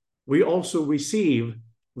Bible, we also receive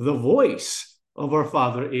the voice of our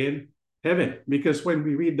Father in heaven. Because when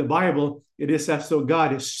we read the Bible, it is as though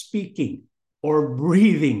God is speaking or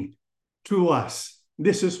breathing to us.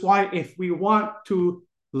 This is why if we want to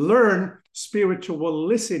learn spiritual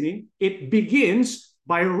listening, it begins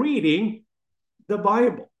by reading the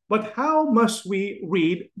Bible. But how must we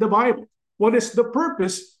read the Bible? What is the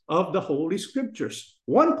purpose of the Holy Scriptures?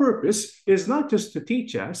 One purpose is not just to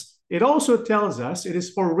teach us, it also tells us it is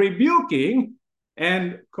for rebuking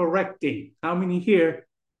and correcting. How many here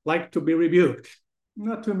like to be rebuked?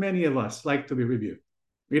 Not too many of us like to be rebuked.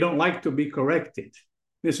 We don't like to be corrected.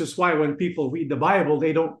 This is why when people read the Bible,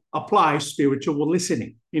 they don't apply spiritual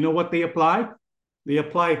listening. You know what they apply? They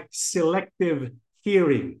apply selective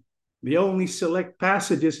hearing. They only select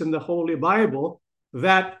passages in the Holy Bible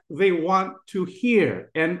that they want to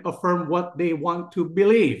hear and affirm what they want to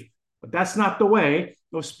believe. But that's not the way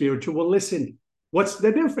of spiritual listening. What's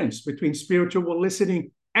the difference between spiritual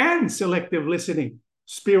listening and selective listening?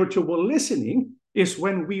 Spiritual listening is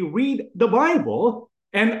when we read the Bible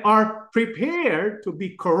and are prepared to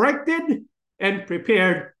be corrected and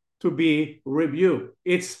prepared to be rebuked.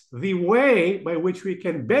 It's the way by which we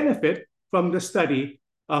can benefit from the study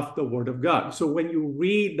of the Word of God. So when you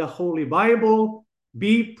read the Holy Bible,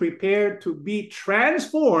 be prepared to be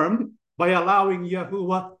transformed by allowing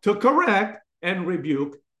Yahuwah to correct and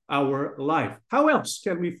rebuke our life. How else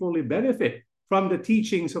can we fully benefit from the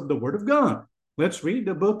teachings of the Word of God? Let's read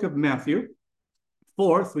the book of Matthew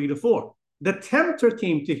 4:3-4. The tempter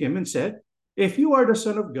came to him and said, "If you are the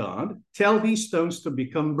Son of God, tell these stones to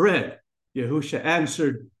become bread." Yahushua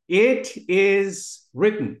answered, "It is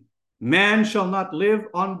written, man shall not live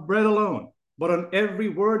on bread alone, but on every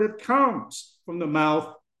word that comes from the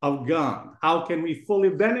mouth of God." How can we fully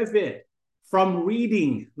benefit from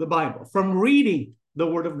reading the Bible, from reading the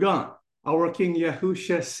Word of God? Our King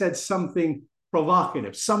Yahushua said something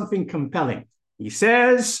provocative, something compelling. He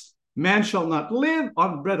says, man shall not live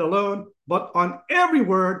on bread alone, but on every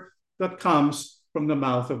word that comes from the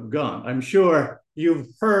mouth of God. I'm sure you've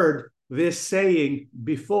heard this saying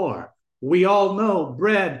before. We all know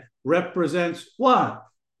bread represents what?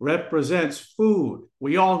 Represents food.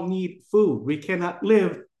 We all need food. We cannot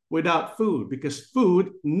live without food because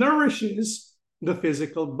food nourishes the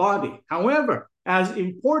physical body. However, as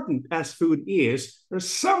important as food is, there's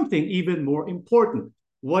something even more important.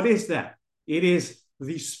 What is that? It is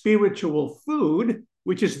the spiritual food,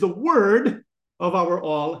 which is the Word of our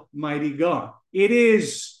Almighty God. It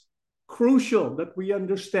is crucial that we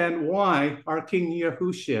understand why our King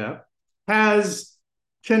Yahushua has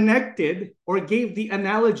connected or gave the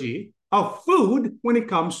analogy of food when it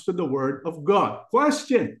comes to the Word of God.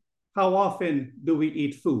 Question: how often do we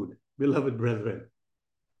eat food, beloved brethren?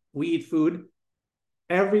 We eat food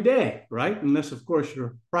every day, right? Unless, of course,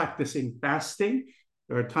 you're practicing fasting.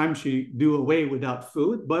 There are times you do away without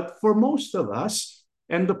food, but for most of us,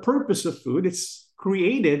 and the purpose of food, it's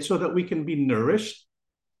created so that we can be nourished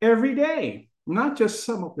every day, not just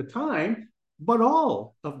some of the time, but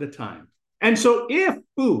all of the time. And so if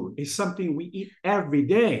food is something we eat every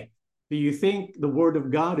day, do you think the Word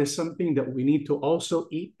of God is something that we need to also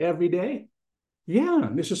eat every day? Yeah,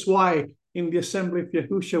 this is why in the Assembly of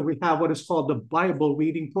Yahushua, we have what is called the Bible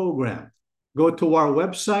reading program. Go to our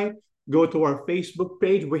website, go to our Facebook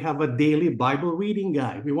page. We have a daily Bible reading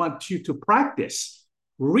guide. We want you to practice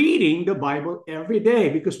reading the Bible every day,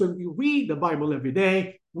 because when we read the Bible every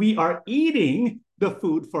day, we are eating the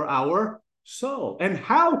food for our soul. And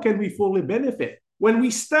how can we fully benefit? When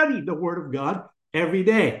we study the Word of God every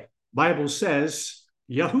day. Bible says,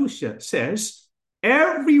 Yahushua says,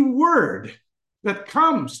 every word that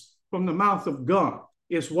comes from the mouth of God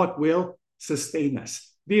is what will sustain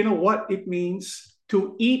us. Do you know what it means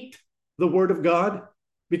to eat the Word of God?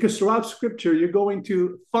 Because throughout Scripture, you're going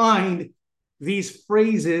to find these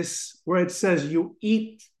phrases where it says you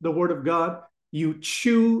eat the Word of God, you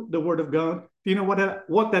chew the Word of God. Do you know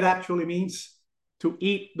what that actually means, to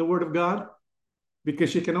eat the Word of God?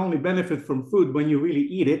 Because you can only benefit from food when you really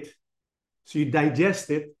eat it. So you digest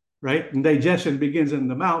it, right? And digestion begins in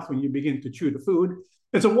the mouth when you begin to chew the food.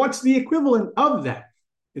 And so what's the equivalent of that?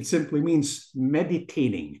 It simply means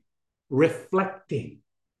meditating, reflecting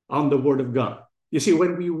on the Word of God. You see,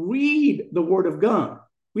 when we read the Word of God,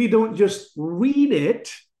 we don't just read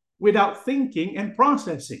it without thinking and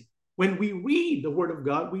processing. When we read the Word of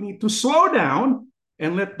God, we need to slow down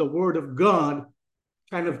and let the Word of God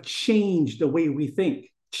kind of change the way we think,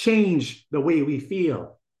 change the way we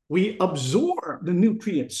feel. We absorb the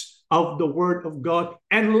nutrients of the Word of God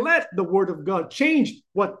and let the Word of God change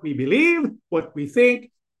what we believe, what we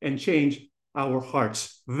think, and change our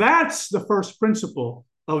hearts. That's the first principle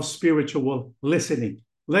of spiritual listening,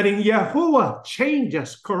 letting Yahuwah change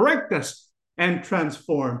us, correct us, and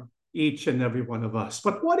transform each and every one of us.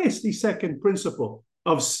 But what is the second principle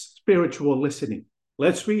of spiritual listening?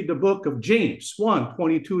 Let's read the book of James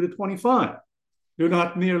 1:22-25. Do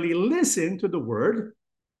not merely listen to the word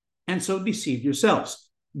and so deceive yourselves.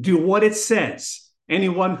 Do what it says.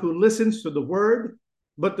 Anyone who listens to the word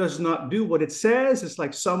but does not do what it says is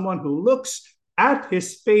like someone who looks at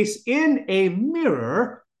his face in a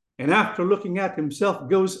mirror, and after looking at himself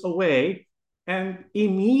goes away and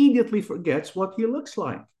immediately forgets what he looks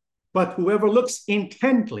like. But whoever looks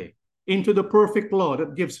intently into the perfect law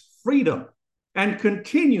that gives freedom and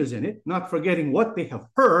continues in it, not forgetting what they have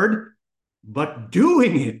heard, but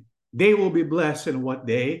doing it, they will be blessed in what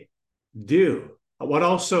they do. What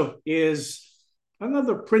also is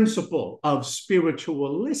another principle of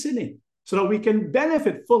spiritual listening, so that we can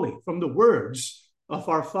benefit fully from the words of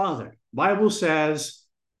our Father. Bible says,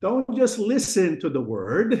 don't just listen to the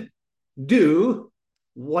word, do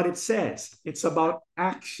what it says. It's about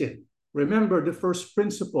action. Remember the first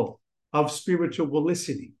principle of spiritual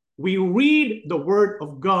listening. We read the word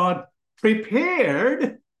of God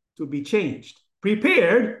prepared to be changed,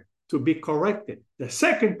 prepared to be corrected. The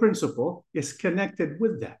second principle is connected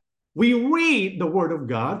with that. We read the word of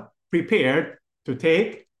God prepared to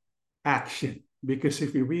take action. Because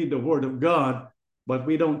if we read the word of God, but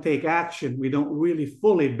we don't take action, we don't really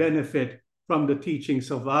fully benefit from the teachings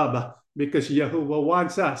of Abba, because Yahuwah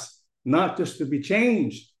wants us not just to be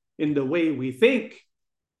changed in the way we think,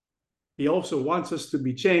 he also wants us to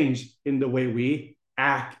be changed in the way we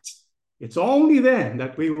act. It's only then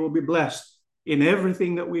that we will be blessed in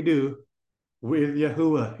everything that we do with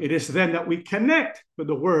Yahuwah. It is then that we connect with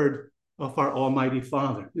the word of our Almighty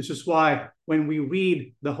Father. This is why when we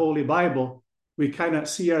read the Holy Bible, we cannot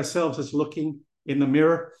see ourselves as looking in the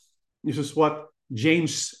mirror. This is what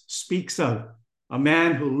James speaks of, a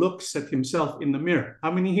man who looks at himself in the mirror.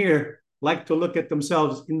 How many here like to look at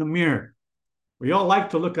themselves in the mirror? We all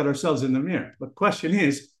like to look at ourselves in the mirror. But the question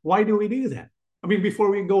is, why do we do that? I mean,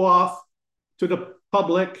 before we go off to the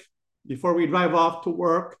public, before we drive off to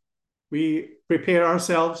work, we prepare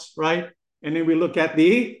ourselves, right? And then we look at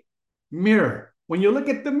the mirror. When you look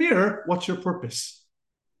at the mirror, what's your purpose?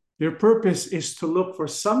 Your purpose is to look for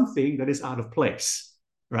something that is out of place,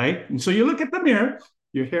 right? And so you look at the mirror,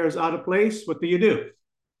 your hair is out of place. What do?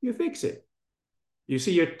 You fix it. You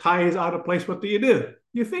see your tie is out of place. What do?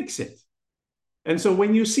 You fix it. And so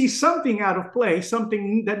when you see something out of place,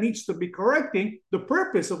 something that needs to be correcting, the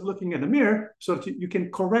purpose of looking at the mirror so that you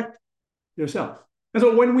can correct yourself. And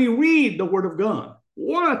so when we read the word of God,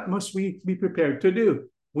 what must we be prepared to do?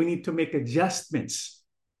 We need to make adjustments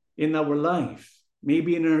in our life,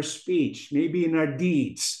 maybe in our speech, maybe in our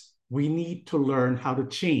deeds. We need to learn how to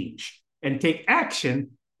change and take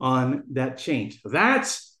action on that change.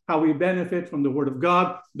 That's how we benefit from the word of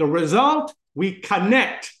God. The result, we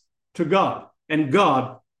connect to God, and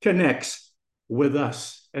God connects with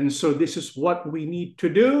us. And so this is what we need to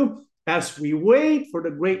do as we wait for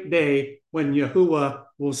the great day when Yahuwah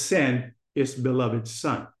will send his beloved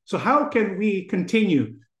Son. So how can we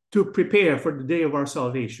continue to prepare for the day of our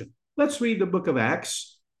salvation? Let's read the book of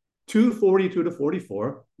Acts 2:42 to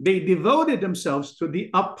 44. They devoted themselves to the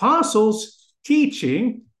apostles'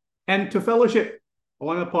 teaching and to fellowship. I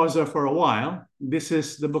want to pause there for a while. This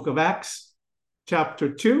is the book of Acts, chapter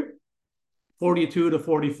 2, 42 to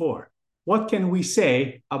 44. What can we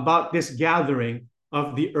say about this gathering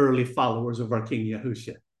of the early followers of our King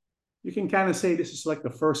Yahushua? You can kind of say this is like the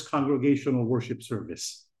first congregational worship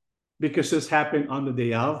service, because this happened on the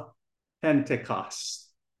day of Pentecost.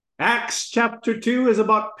 Acts chapter 2 is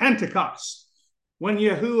about Pentecost, when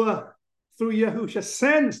Yahuwah, through Yahushua,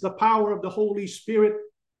 sends the power of the Holy Spirit,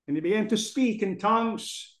 and they began to speak in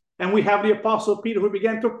tongues. And we have the Apostle Peter, who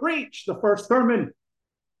began to preach the first sermon.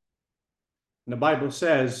 And the Bible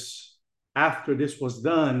says, after this was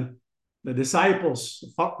done, the disciples,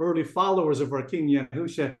 early followers of our King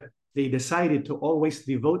Yahushua, they decided to always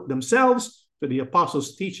devote themselves to the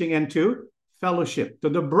apostles' teaching and to fellowship, to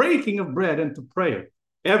the breaking of bread and to prayer.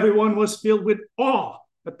 Everyone was filled with awe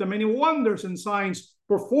at the many wonders and signs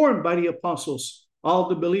performed by the apostles. All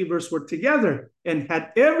the believers were together and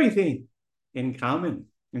had everything in common.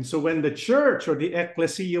 And so when the church or the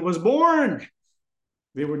ecclesia was born,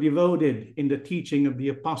 they were devoted in the teaching of the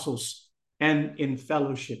apostles and in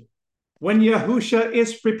fellowship. When Yahushua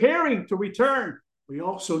is preparing to return, we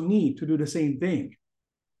also need to do the same thing.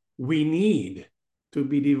 We need to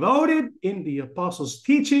be devoted in the apostles'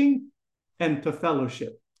 teaching and to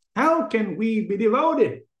fellowship. How can we be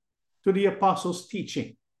devoted to the apostles'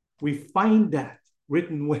 teaching? We find that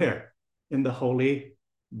written where? In the Holy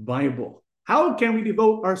Bible. How can we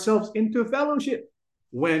devote ourselves into fellowship?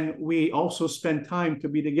 When we also spend time to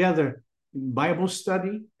be together in Bible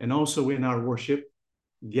study and also in our worship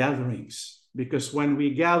gatherings. Because when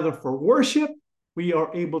we gather for worship, we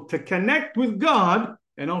are able to connect with God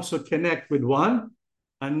and also connect with one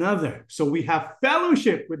another. So we have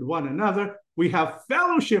fellowship with one another. We have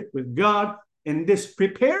fellowship with God, and this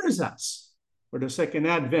prepares us for the second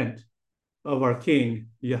advent of our King,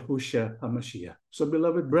 Yahushua HaMashiach. So,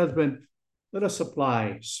 beloved brethren, let us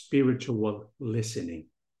apply spiritual listening.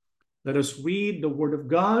 Let us read the Word of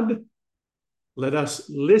God. Let us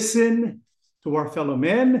listen to our fellow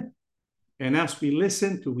men. And as we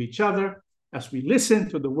listen to each other, as we listen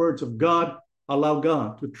to the words of God, allow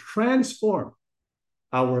God to transform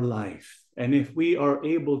our life. And if we are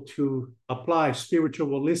able to apply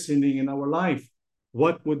spiritual listening in our life,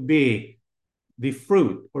 what would be the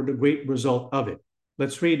fruit or the great result of it?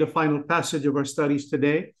 Let's read the final passage of our studies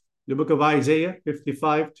today, the book of Isaiah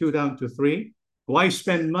 55, 2 down to 3. Why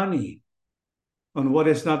spend money on what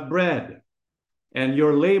is not bread, and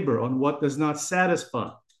your labor on what does not satisfy?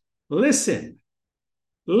 Listen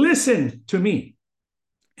to me,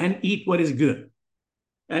 and eat what is good,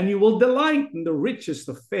 and you will delight in the richest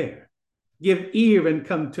of fare. Give ear and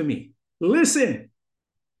come to me. Listen,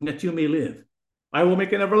 that you may live. I will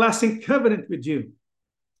make an everlasting covenant with you.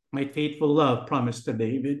 My faithful love promised to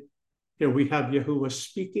David. Here we have Yahuwah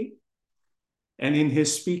speaking. And in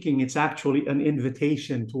his speaking, it's actually an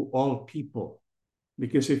invitation to all people.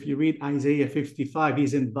 Because if you read Isaiah 55,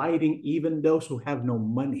 he's inviting even those who have no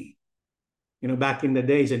money. You know, back in the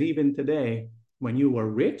days and even today, when you were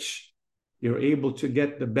rich, you're able to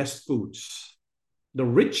get the best foods, the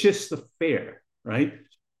richest of fare, right?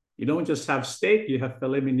 You don't just have steak, you have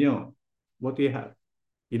filet mignon. What do you have?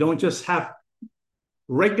 You don't just have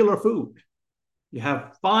regular food. You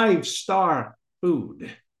have 5-star food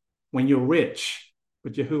when you're rich.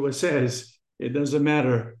 But Yahuwah says, it doesn't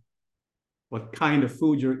matter what kind of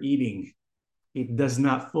food you're eating. It does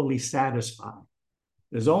not fully satisfy.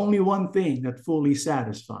 There's only one thing that fully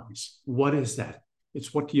satisfies. What is that?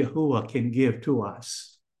 It's what Yahuwah can give to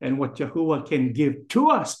us. And what Yahuwah can give to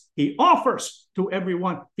us, he offers to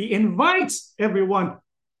everyone. He invites everyone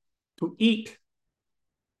to eat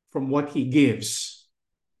from what he gives.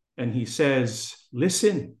 And he says,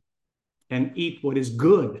 listen and eat what is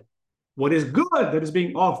good. What is good that is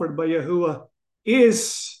being offered by Yahuwah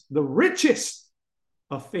is the richest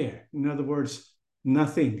of fare. In other words,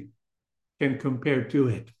 nothing can compare to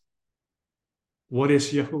it. What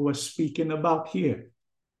is Yahuwah speaking about here?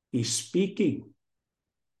 He's speaking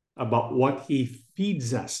about what he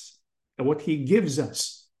feeds us and what he gives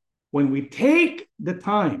us when we take the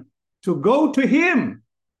time to go to him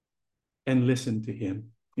and listen to him.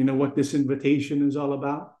 You know what this invitation is all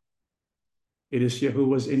about? It is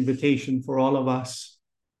Yahuwah's invitation for all of us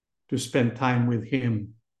to spend time with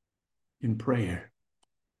him in prayer.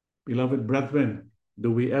 Beloved brethren,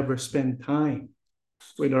 do we ever spend time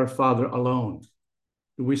with our Father alone?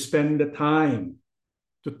 Do we spend the time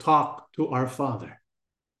to talk to our Father?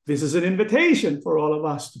 This is an invitation for all of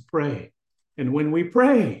us to pray. And when we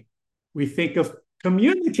pray, we think of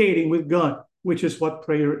communicating with God, which is what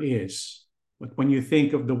prayer is. But when you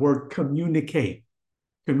think of the word communicate,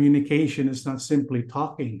 communication is not simply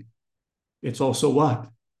talking. It's also what?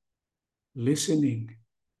 Listening.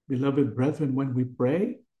 Beloved brethren, when we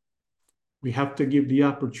pray, we have to give the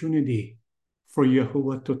opportunity for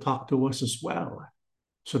Yahuwah to talk to us as well,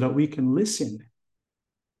 so that we can listen.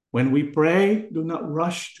 When we pray, do not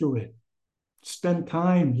rush to it. Spend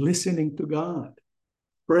time listening to God.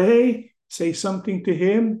 Pray, say something to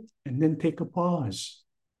him, and then take a pause.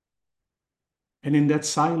 And in that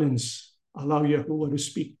silence, allow Yahuwah to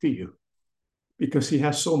speak to you, because he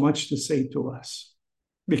has so much to say to us,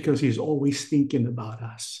 because he's always thinking about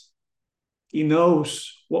us. He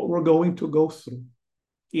knows what we're going to go through.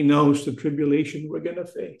 He knows the tribulation we're going to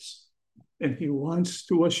face. And he wants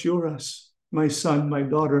to assure us, my son, my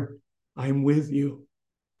daughter, I'm with you.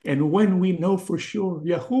 And when we know for sure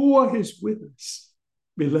Yahuwah is with us,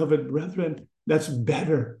 beloved brethren, that's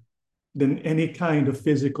better than any kind of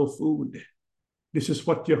physical food. This is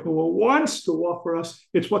what Yahuwah wants to offer us.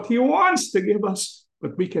 It's what he wants to give us,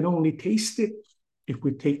 but we can only taste it if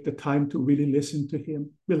we take the time to really listen to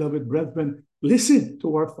him. Beloved brethren, listen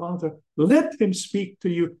to our Father. Let him speak to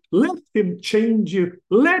you. Let him change you.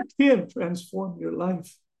 Let him transform your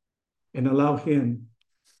life, and allow him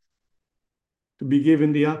to be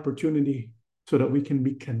given the opportunity so that we can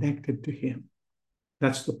be connected to him.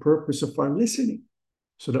 That's the purpose of our listening,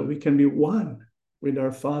 so that we can be one with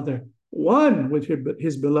our Father, one with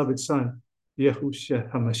his beloved Son,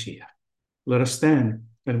 Yahushua HaMashiach. Let us stand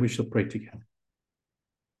and we shall pray together.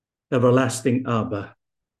 Everlasting Abba,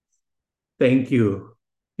 thank you,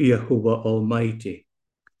 Yahuwah Almighty,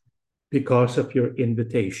 because of your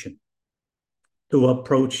invitation to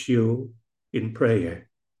approach you in prayer.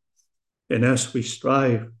 And as we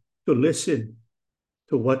strive to listen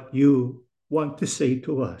to what you want to say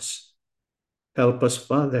to us, help us,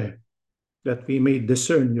 Father, that we may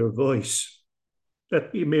discern your voice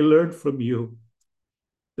that we may learn from you.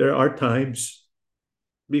 There are times,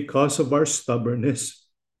 because of our stubbornness,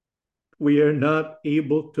 we are not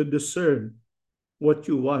able to discern what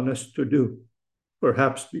you want us to do.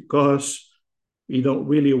 Perhaps because we don't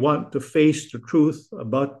really want to face the truth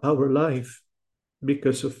about our life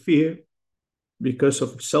because of fear, because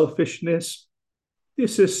of selfishness.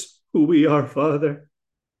 This is who we are, Father,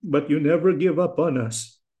 but you never give up on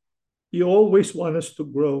us. You always want us to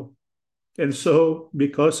grow. And so,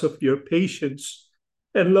 because of your patience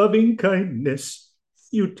and loving kindness,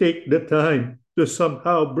 you take the time to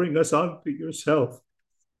somehow bring us onto yourself.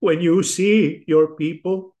 When you see your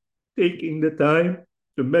people taking the time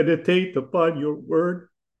to meditate upon your word,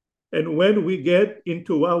 and when we get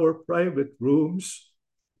into our private rooms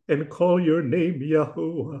and call your name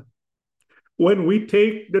Yahuwah, when we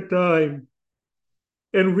take the time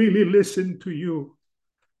and really listen to you,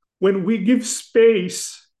 when we give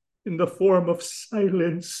space in the form of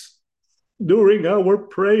silence during our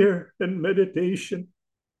prayer and meditation,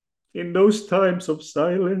 in those times of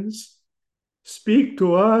silence, speak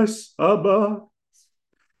to us, Abba.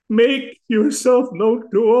 Make yourself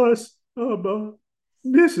known to us, Abba.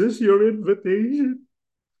 This is your invitation.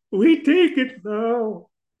 We take it now.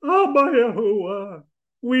 Abba Yahuwah,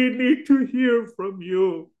 we need to hear from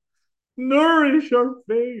you. Nourish our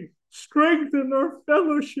faith. Strengthen our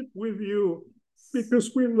fellowship with you.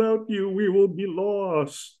 Because without you, we will be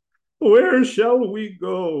lost. Where shall we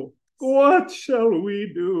go? What shall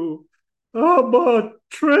we do? Abba,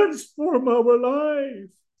 transform our life.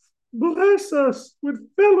 Bless us with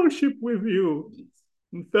fellowship with you,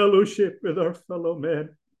 and fellowship with our fellow men,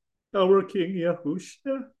 our King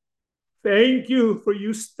Yahushua. Thank you for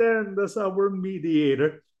you stand as our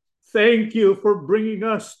mediator. Thank you for bringing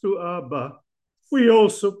us to Abba. We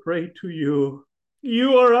also pray to you.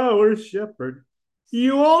 You are our shepherd.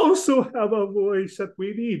 You also have a voice that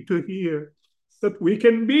we need to hear, that we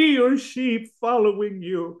can be your sheep following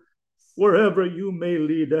you wherever you may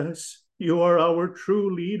lead us. You are our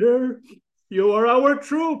true leader. You are our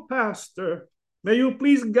true pastor. May you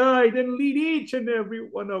please guide and lead each and every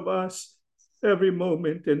one of us every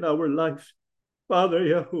moment in our life. Father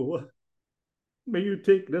Yahuwah, may you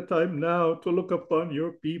take the time now to look upon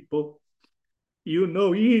your people. You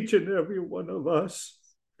know each and every one of us.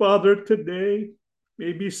 Father, today,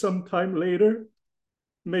 maybe sometime later,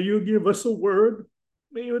 may you give us a word.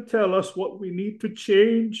 May you tell us what we need to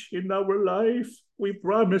change in our life. We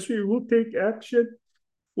promise we will take action.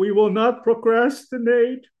 We will not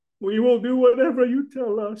procrastinate. We will do whatever you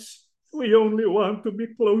tell us. We only want to be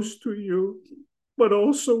close to you. But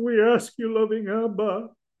also we ask you, loving Abba,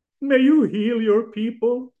 may you heal your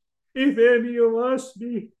people. If any of us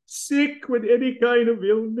be sick with any kind of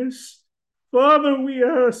illness, Father, we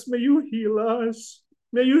ask, may you heal us.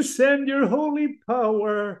 May you send your holy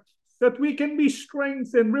power that we can be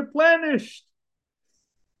strengthened, replenished,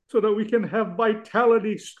 so that we can have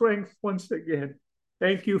vitality, strength once again.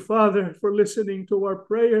 Thank you, Father, for listening to our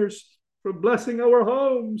prayers, for blessing our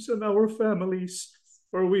homes and our families.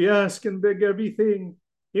 For we ask and beg everything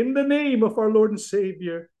in the name of our Lord and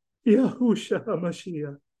Savior, Yahushua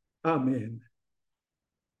HaMashiach. Amen.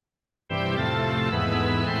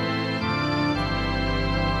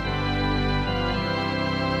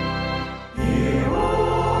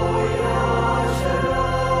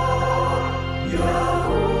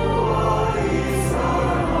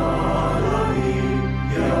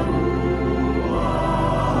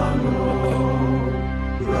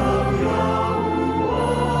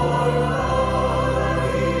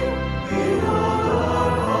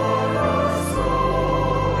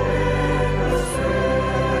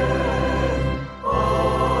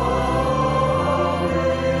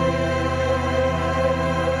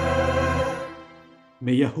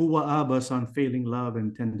 May Yahuwah Abba's unfailing love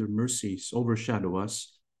and tender mercies overshadow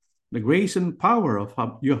us. The grace and power of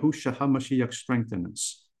Yahushua HaMashiach strengthen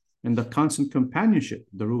us. And the constant companionship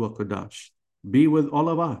of the Ruach Kodash be with all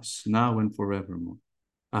of us now and forevermore.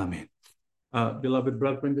 Amen. Beloved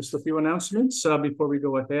brethren, just a few announcements before we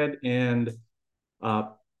go ahead and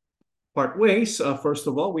part ways. First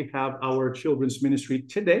of all, we have our children's ministry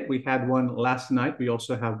today. We had one last night. We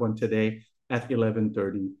also have one today at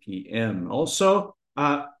 11:30 p.m. Also,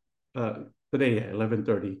 today,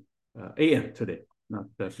 11:30 a.m. today, not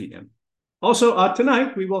p.m. Also,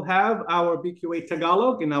 tonight, we will have our BQA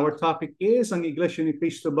Tagalog, and our topic is, ang Iglesia ni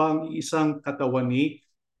Cristo bang isang katawan ni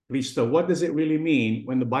Cristo? What does it really mean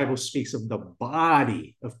when the Bible speaks of the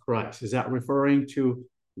body of Christ? Is that referring to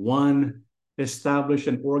one established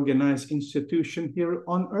and organized institution here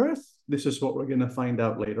on earth? This is what we're going to find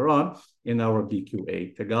out later on in our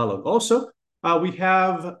BQA Tagalog. Also, We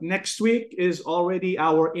have next week is already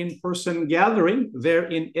our in-person gathering there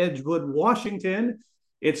in Edgewood, Washington.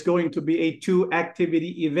 It's going to be a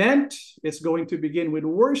 2-activity event. It's going to begin with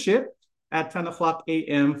worship at 10 o'clock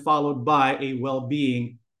a.m., followed by a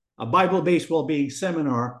Bible-based well-being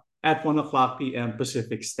seminar at 1 o'clock p.m.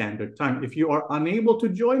 Pacific Standard Time. If you are unable to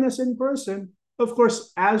join us in person, of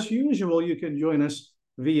course, as usual, you can join us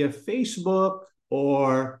via Facebook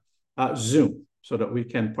or Zoom so that we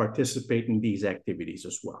can participate in these activities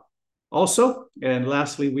as well. Also, and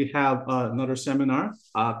lastly, we have another seminar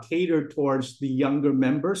catered towards the younger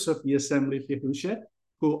members of the Assembly of Yahushua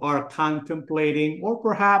who are contemplating or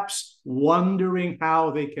perhaps wondering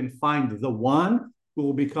how they can find the one who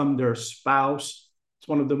will become their spouse. It's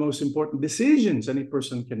one of the most important decisions any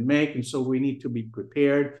person can make, and so we need to be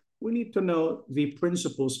prepared. We need to know the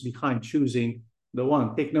principles behind choosing the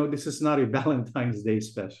one. Take note, this is not a Valentine's Day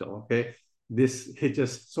special, okay? It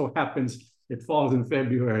just so happens it falls in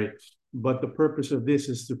February, but the purpose of this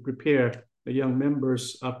is to prepare the young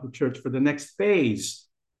members of the church for the next phase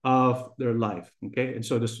of their life, okay? And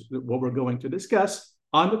so this is what we're going to discuss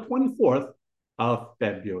on the 24th of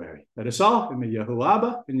February. That is all. And may Yahuwah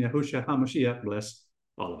Abba and Yahushua HaMashiach bless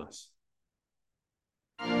all of us.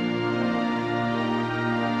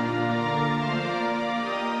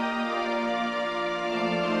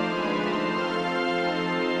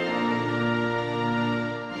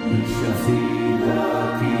 We shall see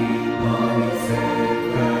the King on his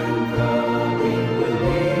second coming. We'll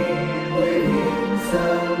be with him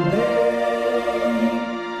someday.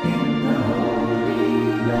 In the Holy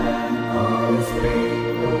Land, all his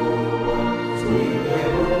faithful ones we